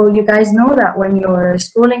 So you guys know that when you're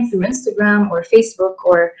scrolling through Instagram or Facebook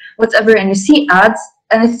or whatever, and you see ads,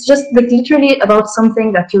 and it's just like literally about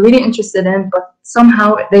something that you're really interested in, but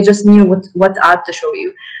somehow they just knew what ad to show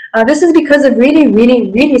you. This is because of really,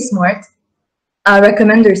 really, really smart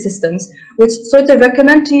recommender systems, which sort of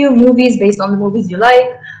recommend to you movies based on the movies you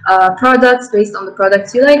like, products based on the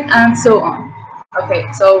products you like, and so on. Okay,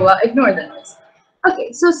 so ignore the noise.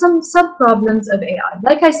 Okay, so some sub-problems of AI.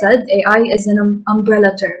 Like I said, AI is an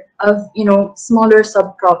umbrella term of, smaller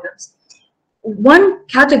sub-problems. One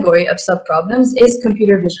category of sub-problems is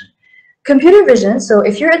computer vision. Computer vision, so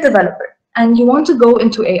if you're a developer and you want to go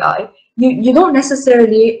into AI, you don't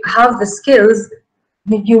necessarily have the skills,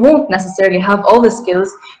 you won't necessarily have all the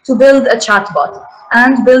skills to build a chatbot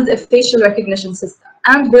and build a facial recognition system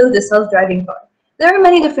and build a self-driving car. There are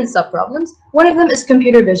many different sub-problems. One of them is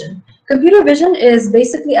computer vision. Computer vision is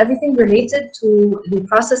basically everything related to the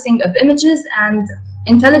processing of images and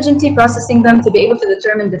intelligently processing them to be able to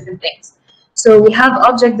determine different things. So we have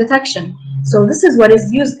object detection. So this is what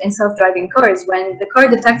is used in self-driving cars. When the car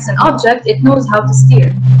detects an object, it knows how to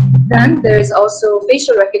steer. Then there is also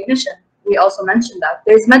facial recognition. We also mentioned that.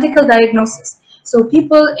 There's medical diagnosis. So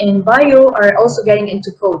people in bio are also getting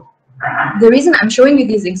into code. The reason I'm showing you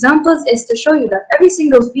these examples is to show you that every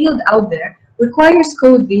single field out there requires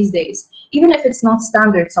code these days, even if it's not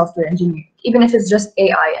standard software engineering, even if it's just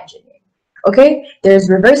AI engineering. Okay, there's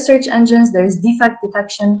reverse search engines, there's defect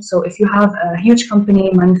detection. So if you have a huge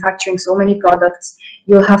company manufacturing so many products,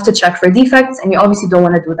 you'll have to check for defects, and you obviously don't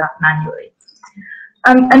want to do that manually.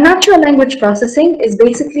 And natural language processing is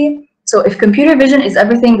basically, so if computer vision is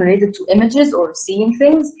everything related to images or seeing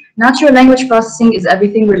things, natural language processing is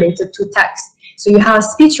everything related to text. So you have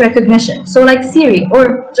speech recognition, so like Siri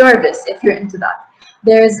or Jarvis, if you're into that.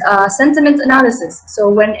 There's sentiment analysis. So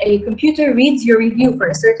when a computer reads your review for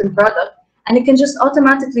a certain product, and it can just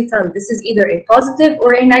automatically tell this is either a positive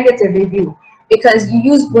or a negative review, because you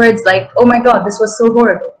use words like, oh my God, this was so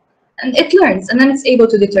horrible. And it learns, and then it's able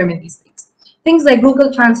to determine these things. Things like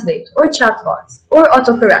Google Translate or chatbots or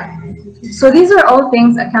autocorrect. So these are all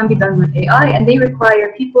things that can be done with AI, and they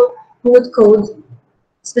require people who would code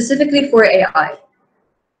specifically for AI.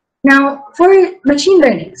 Now, for machine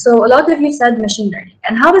learning, so a lot of you said machine learning,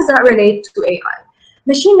 and how does that relate to AI?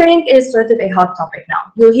 Machine learning is sort of a hot topic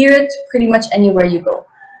now. You'll hear it pretty much anywhere you go.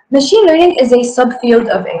 Machine learning is a subfield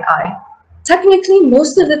of AI. Technically,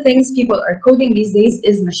 most of the things people are coding these days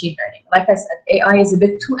is machine learning. Like I said, AI is a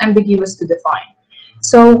bit too ambiguous to define.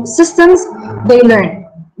 So systems, they learn.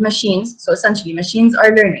 Machines, so essentially machines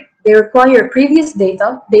are learning. They require previous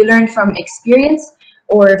data, they learn from experience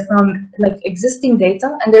or from like existing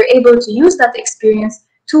data, and they're able to use that experience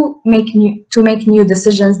to make new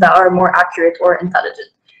decisions that are more accurate or intelligent.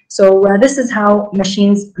 So this is how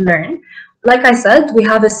machines learn. Like I said, we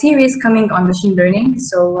have a series coming on machine learning,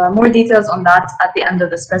 so more details on that at the end of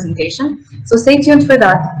this presentation. So stay tuned for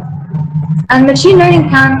that. And machine learning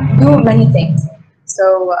can do many things.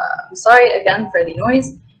 So I'm sorry again for the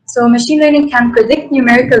noise. So machine learning can predict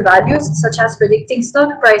numerical values, such as predicting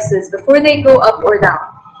stock prices before they go up or down.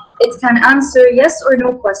 It can answer yes or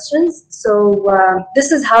no questions. So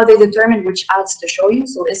this is how they determine which ads to show you.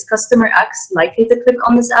 So is customer X likely to click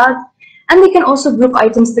on this ad? And they can also group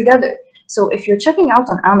items together. So if you're checking out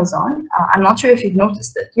on Amazon, I'm not sure if you've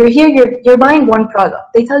noticed it. You're buying one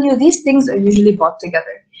product. They tell you these things are usually bought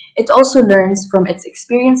together. It also learns from its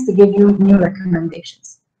experience to give you new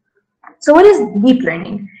recommendations. So what is deep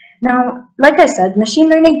learning? Now, like I said, machine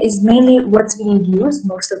learning is mainly what's being used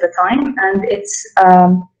most of the time, and it's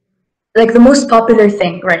like the most popular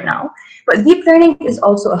thing right now. But deep learning is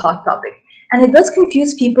also a hot topic, and it does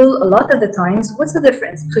confuse people a lot of the times. What's the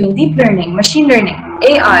difference between deep learning, machine learning,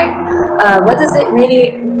 AI? Where does it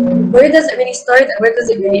really start and where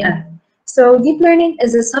does it really end? So deep learning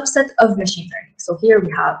is a subset of machine learning. So here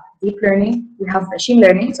we have deep learning, we have machine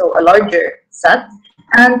learning, so a larger set,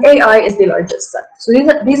 and AI is the largest set. So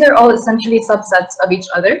these are all essentially subsets of each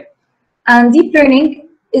other. And deep learning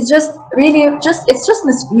is just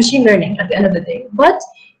machine learning at the end of the day. But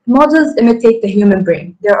models imitate the human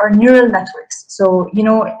brain. There are neural networks. So,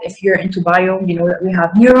 if you're into bio, you know that we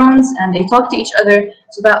have neurons and they talk to each other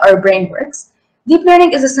so that our brain works. Deep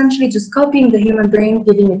learning is essentially just copying the human brain,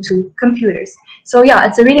 giving it to computers. So yeah,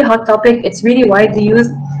 it's a really hot topic. It's really widely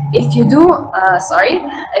used. if you do,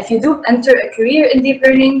 if you do enter a career in deep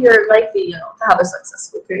learning, you're likely, you know, to have a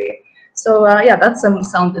successful career. So yeah, that's some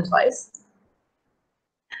sound advice.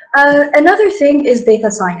 Another thing is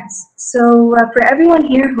data science. So for everyone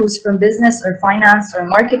here who's from business or finance or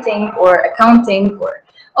marketing or accounting or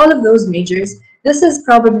all of those majors, this is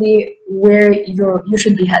probably where you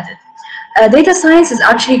should be headed. Data science is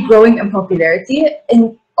actually growing in popularity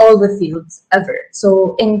in all the fields ever.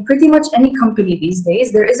 So in pretty much any company these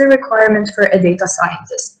days, there is a requirement for a data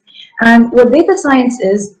scientist. And what data science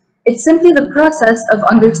is, it's simply the process of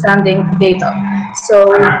understanding data.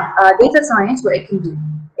 So data science, what it can do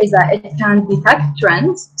is that it can detect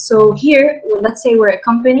trends. So here, let's say we're a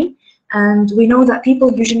company and we know that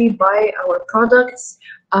people usually buy our products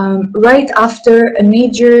right after a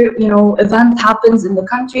major, you know, event happens in the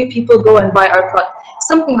country. People go and buy our product,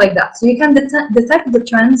 something like that. So you can detect the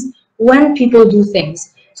trends when people do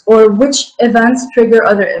things or which events trigger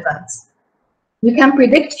other events. You can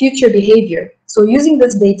predict future behavior. So using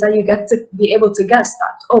this data, you get to be able to guess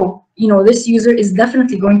that, oh, you know, this user is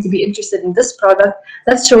definitely going to be interested in this product.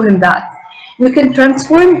 Let's show him that. You can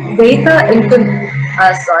transform data into,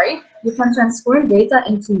 you can transform data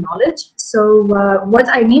into knowledge. So what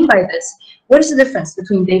I mean by this, what is the difference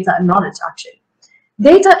between data and knowledge actually?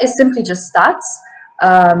 Data is simply just stats,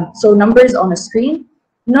 so numbers on a screen.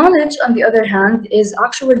 Knowledge, on the other hand, is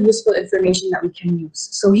actual useful information that we can use.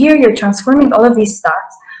 So here you're transforming all of these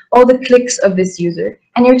stats, all the clicks of this user,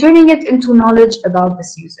 and you're turning it into knowledge about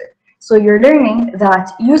this user. So you're learning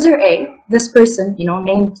that user A, this person, you know,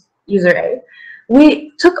 named user A,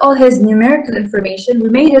 we took all his numerical information, we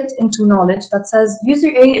made it into knowledge that says user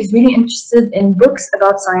A is really interested in books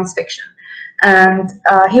about science fiction. And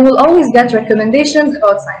he will always get recommendations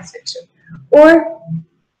about science fiction. Or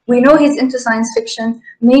we know he's into science fiction,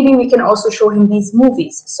 maybe we can also show him these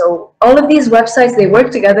movies. So all of these websites, they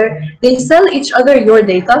work together, they sell each other your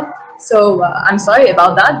data. So I'm sorry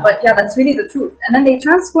about that, but yeah, that's really the truth. And then they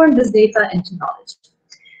transform this data into knowledge.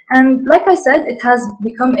 And like I said, it has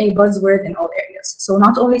become a buzzword in all areas. So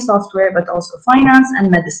not only software, but also finance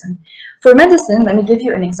and medicine. For medicine, let me give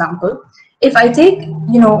you an example. If I take,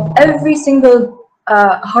 you know, every single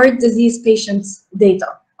heart disease patient's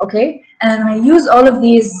data, okay, and I use all of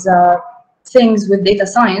these things with data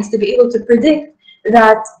science to be able to predict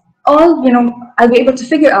that all, you know, I'll be able to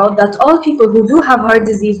figure out that all people who do have heart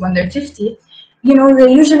disease when they're 50, you know,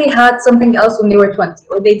 they usually had something else when they were 20,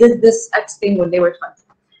 or they did this X thing when they were 20.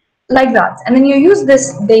 Like that. And then you use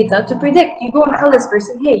this data to predict. You go and tell this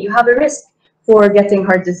person, hey, you have a risk for getting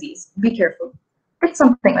heart disease. Be careful. It's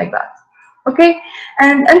something like that. Okay?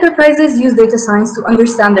 And enterprises use data science to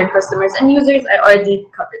understand their customers and users. I already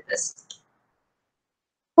covered this.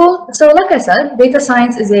 Cool. So like I said, data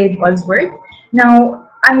science is a buzzword. Now,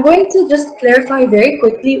 I'm going to just clarify very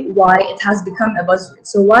quickly why it has become a buzzword.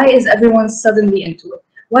 So why is everyone suddenly into it?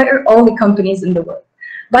 Why are all the companies in the world?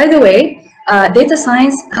 By the way, data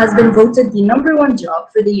science has been voted the #1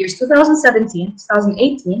 job for the years 2017,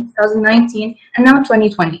 2018, 2019, and now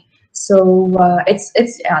 2020. So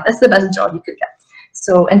yeah, that's the best job you could get.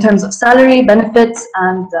 So in terms of salary, benefits,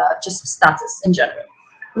 and just status in general.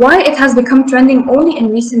 Why it has become trending only in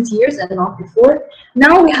recent years and not before?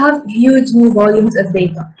 Now we have huge new volumes of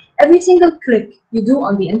data. Every single click you do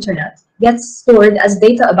on the internet gets stored as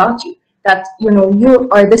data about you. That, you know, you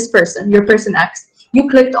are this person, you're person X. You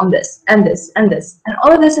clicked on this, and this, and this. And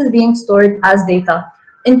all of this is being stored as data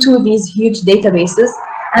into these huge databases.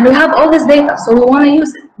 And we have all this data, so we want to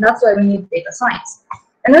use it. That's why we need data science.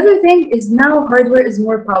 Another thing is now hardware is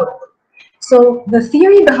more powerful. So the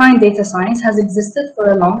theory behind data science has existed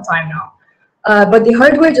for a long time now. But the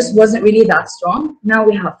hardware just wasn't really that strong. Now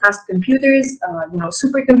we have fast computers, you know,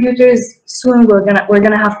 supercomputers. Soon we're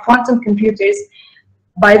gonna have quantum computers.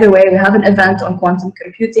 By the way, we have an event on quantum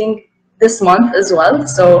computing this month as well,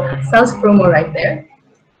 so self-promo right there.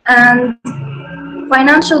 And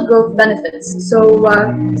financial growth benefits. So,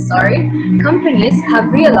 companies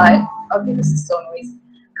have realized, okay, this is so noisy.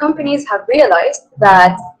 Companies have realized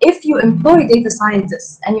that if you employ data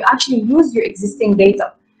scientists and you actually use your existing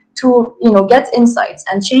data to, you know, get insights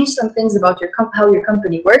and change some things about your how your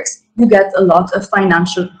company works, you get a lot of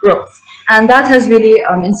financial growth. And that has really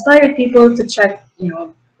inspired people to check, you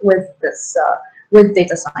know, with this, with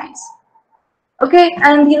data science. Okay,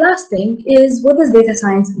 and the last thing is, what does data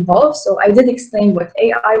science involve? So I did explain what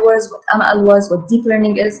AI was, what ML was, what deep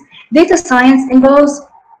learning is. Data science involves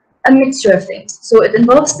a mixture of things. So it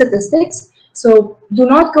involves statistics. So do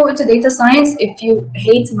not go into data science if you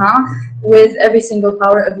hate math with every single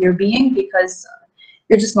power of your being, because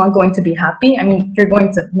you're just not going to be happy. I mean, you're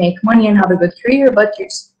going to make money and have a good career, but you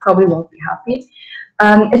just probably won't be happy.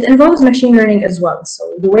 It involves machine learning as well.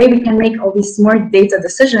 So the way we can make all these smart data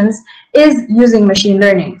decisions is using machine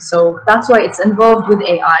learning. So that's why it's involved with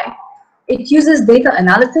AI. It uses data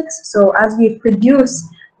analytics. So as we produce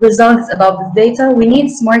results about the data, we need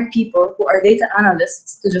smart people who are data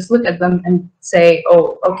analysts to just look at them and say,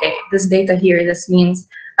 oh, okay, this data here, this means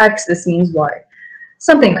X, this means Y,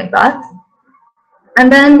 something like that.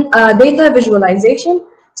 And then data visualization.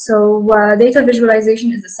 So data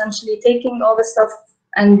visualization is essentially taking all the stuff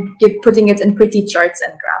and putting it in pretty charts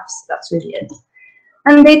and graphs. That's really it.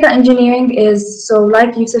 And data engineering is, so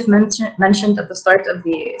like Yusuf mentioned at the start of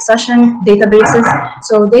the session, databases.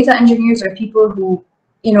 So data engineers are people who,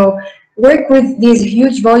 work with these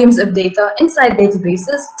huge volumes of data inside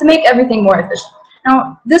databases to make everything more efficient.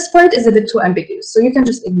 Now, this part is a bit too ambiguous, so you can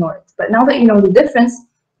just ignore it. But now that you know the difference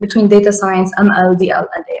between data science, ML, DL,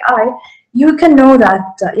 and AI, you can know that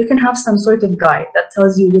you can have some sort of guide that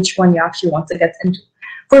tells you which one you actually want to get into.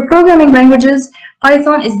 For programming languages,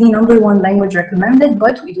 Python is the #1 language recommended,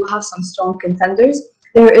 but we do have some strong contenders.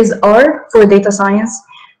 There is R for data science,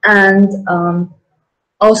 and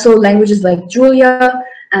also languages like Julia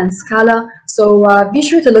and Scala. So be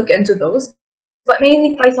sure to look into those. But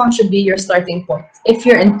mainly Python should be your starting point if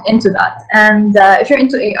you're into that. And if you're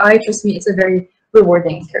into AI, trust me, it's a very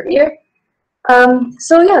rewarding career.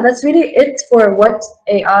 So yeah, that's really it for what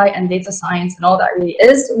AI and data science and all that really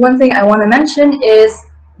is. One thing I want to mention is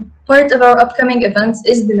part of our upcoming events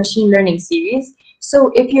is the machine learning series.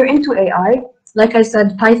 So if you're into AI, like I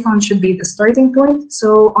said, Python should be the starting point.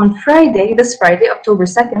 So on Friday, this Friday, October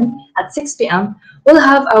 2nd at 6 p.m., we'll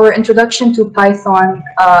have our introduction to Python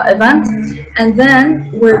event. And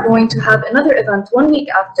then we're going to have another event 1 week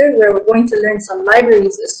after where we're going to learn some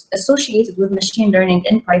libraries associated with machine learning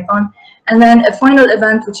in Python. And then a final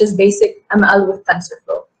event, which is basic ML with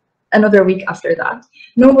TensorFlow, another week after that.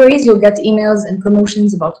 No worries, you'll get emails and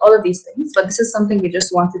promotions about all of these things, but this is something we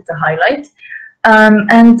just wanted to highlight.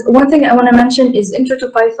 And one thing I want to mention is Intro to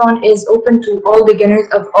Python is open to all beginners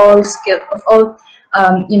of all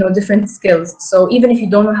different skills. So even if you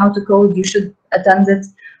don't know how to code, you should attend it.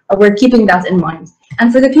 We're keeping that in mind.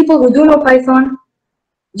 And for the people who do know Python,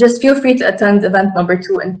 just feel free to attend event number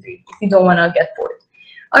 2 and 3 if you don't want to get bored.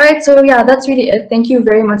 All right, so yeah, that's really it. Thank you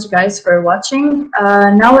very much, guys, for watching.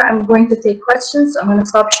 Now I'm going to take questions. So I'm going to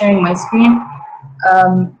stop sharing my screen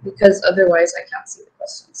because otherwise I can't see the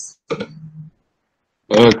questions.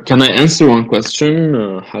 Can I answer one question,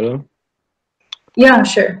 Hala? Yeah,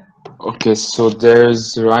 sure. Okay, so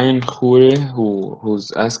there's Ryan Khoure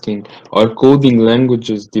who's asking, are coding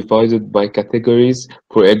languages divided by categories?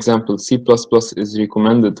 For example, C++ is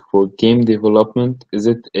recommended for game development. Is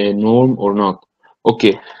it a norm or not?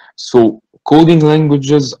 Okay, so coding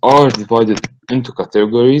languages are divided into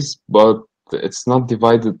categories, but it's not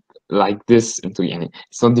divided like this into,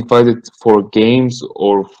 it's not divided for games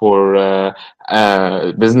or for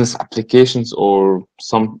business applications or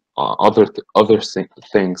some other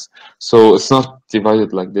things. So it's not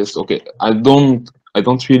divided like this. Okay, I don't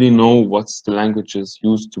really know what's the languages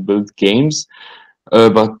used to build games,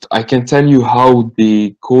 but I can tell you how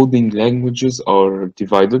the coding languages are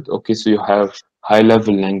divided. Okay, so you have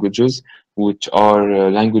high-level languages, which are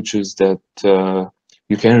languages that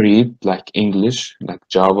you can read, like English, like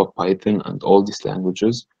Java, Python, and all these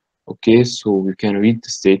languages. Okay, so you can read the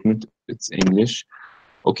statement, it's English.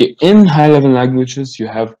 Okay, in high-level languages, you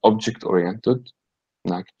have object-oriented,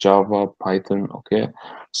 like Java, Python. Okay,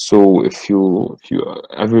 so if you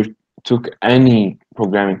ever took any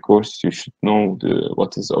programming course, you should know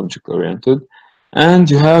what is object-oriented. And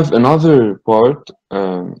you have another part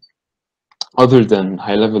other than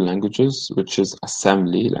high-level languages, which is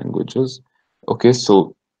assembly languages. Okay,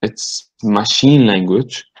 so it's machine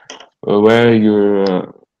language where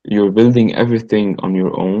you're building everything on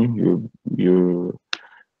your own. You're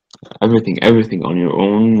everything on your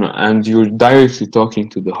own, and you're directly talking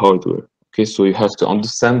to the hardware. Okay, so you have to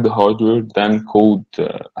understand the hardware, then code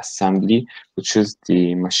assembly, which is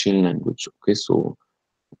the machine language. Okay, so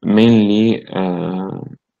mainly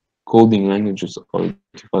coding languages are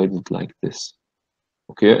divided like this.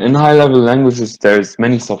 Okay, in high-level languages, there's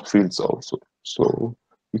many subfields also, so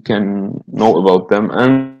you can know about them.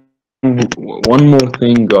 And one more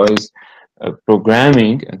thing, guys,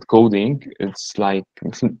 programming and coding, it's like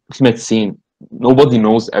medicine. Nobody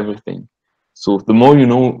knows everything. So the more you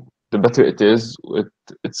know, the better it is.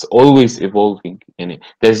 It's always evolving.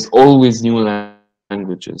 There's always new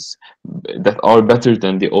languages that are better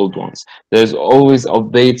than the old ones. There's always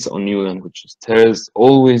updates on new languages. There's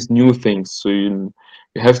always new things. So you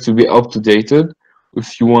have to be up to date.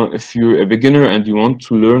 If you're a beginner and you want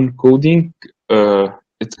to learn coding,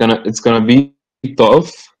 it's gonna be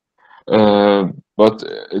tough, but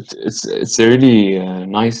it's a really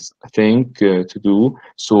nice thing to do.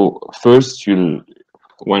 So first,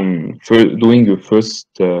 when doing your first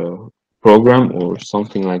program or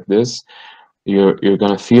something like this, you're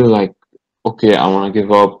gonna feel like, okay, I want to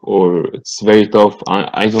give up, or it's very tough.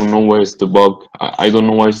 I don't know where's the bug. I don't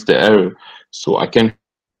know where's the error. So I can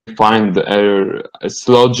find the error. It's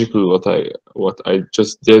logical what I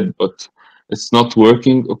just did, but it's not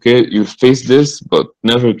working. Okay, you face this, but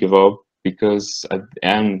never give up, because at the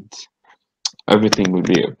end everything will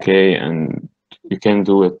be okay, and you can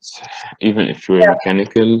do it even if you're Yeah.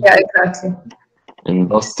 mechanical, Yeah, exactly.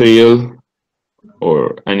 industrial,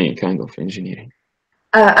 or any kind of engineering.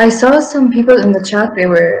 I saw some people in the chat,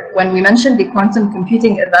 when we mentioned the quantum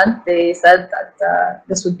computing event, they said that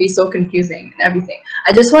this would be so confusing and everything.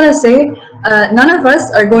 I just want to say, none of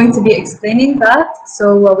us are going to be explaining that.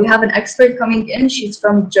 So we have an expert coming in. She's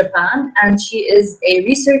from Japan, and she is a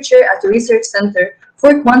researcher at a research center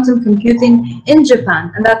for quantum computing in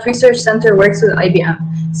Japan. And that research center works with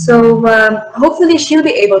IBM. So hopefully she'll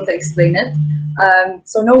be able to explain it.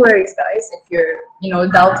 So no worries, guys, if you're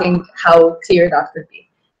doubting how clear that could be.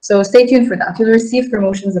 So stay tuned for that. You'll receive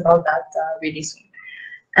promotions about that really soon.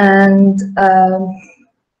 And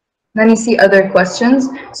let me see other questions.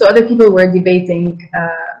 So other people were debating,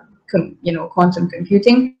 quantum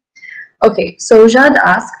computing. Okay, so Jad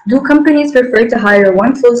asked, do companies prefer to hire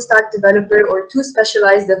one full stack developer or two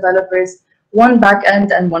specialized developers, one back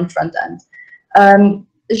end and one front end?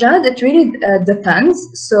 Jad, it really depends.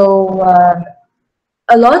 So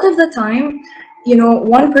a lot of the time,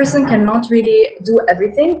 one person cannot really do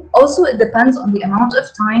everything. Also, it depends on the amount of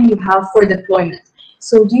time you have for deployment.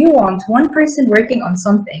 So do you want one person working on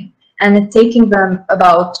something and it taking them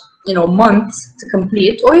about months to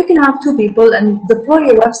complete, or you can have two people and deploy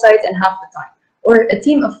your website in half the time, or a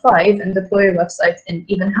team of 5 and deploy your website in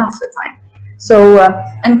even half the time. So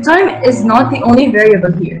and time is not the only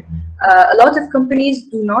variable here. A lot of companies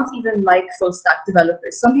do not even like full stack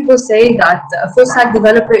developers. Some people say that a full stack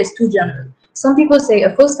developer is too general. Some people say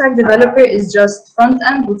a full stack developer is just front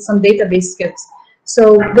end with some database skills.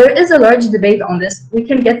 So there is a large debate on this. We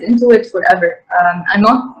can get into it forever.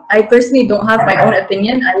 I personally don't have my own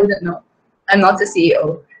opinion. I wouldn't know. I'm not a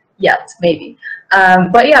CEO yet, maybe.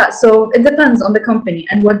 But yeah, so it depends on the company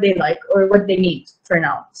and what they like or what they need for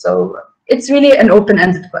now. So it's really an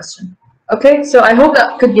open-ended question. Okay, so I hope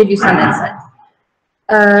that could give you some insight.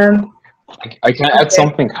 I can add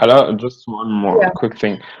something, Hala, just one more quick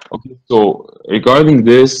thing. Okay, so regarding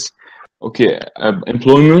this, okay,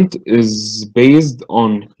 employment is based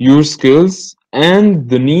on your skills and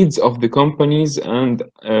the needs of the companies and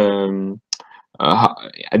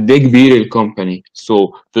قد ايه كبير الكومباني.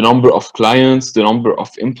 So the number of clients, the number of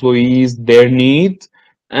employees, their need,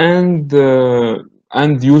 and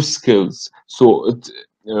your skills. So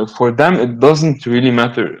for them, it doesn't really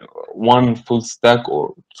matter one full stack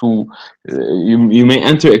or two. You may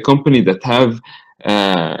enter a company that have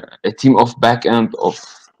a team of backend of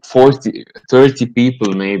 40, 30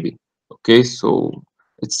 people maybe. Okay, so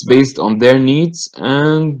it's based on their needs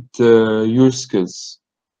and your skills.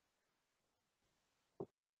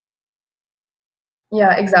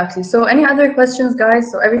 Yeah, exactly. So any other questions,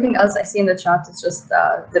 guys? So everything else I see in the chat is just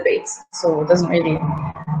debates, so it doesn't really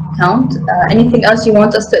count. Anything else you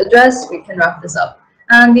want us to address, we can wrap this up.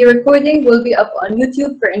 And the recording will be up on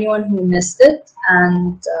YouTube for anyone who missed it.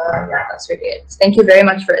 And yeah, that's really it. Thank you very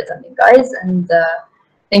much for attending, guys. And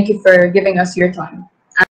thank you for giving us your time.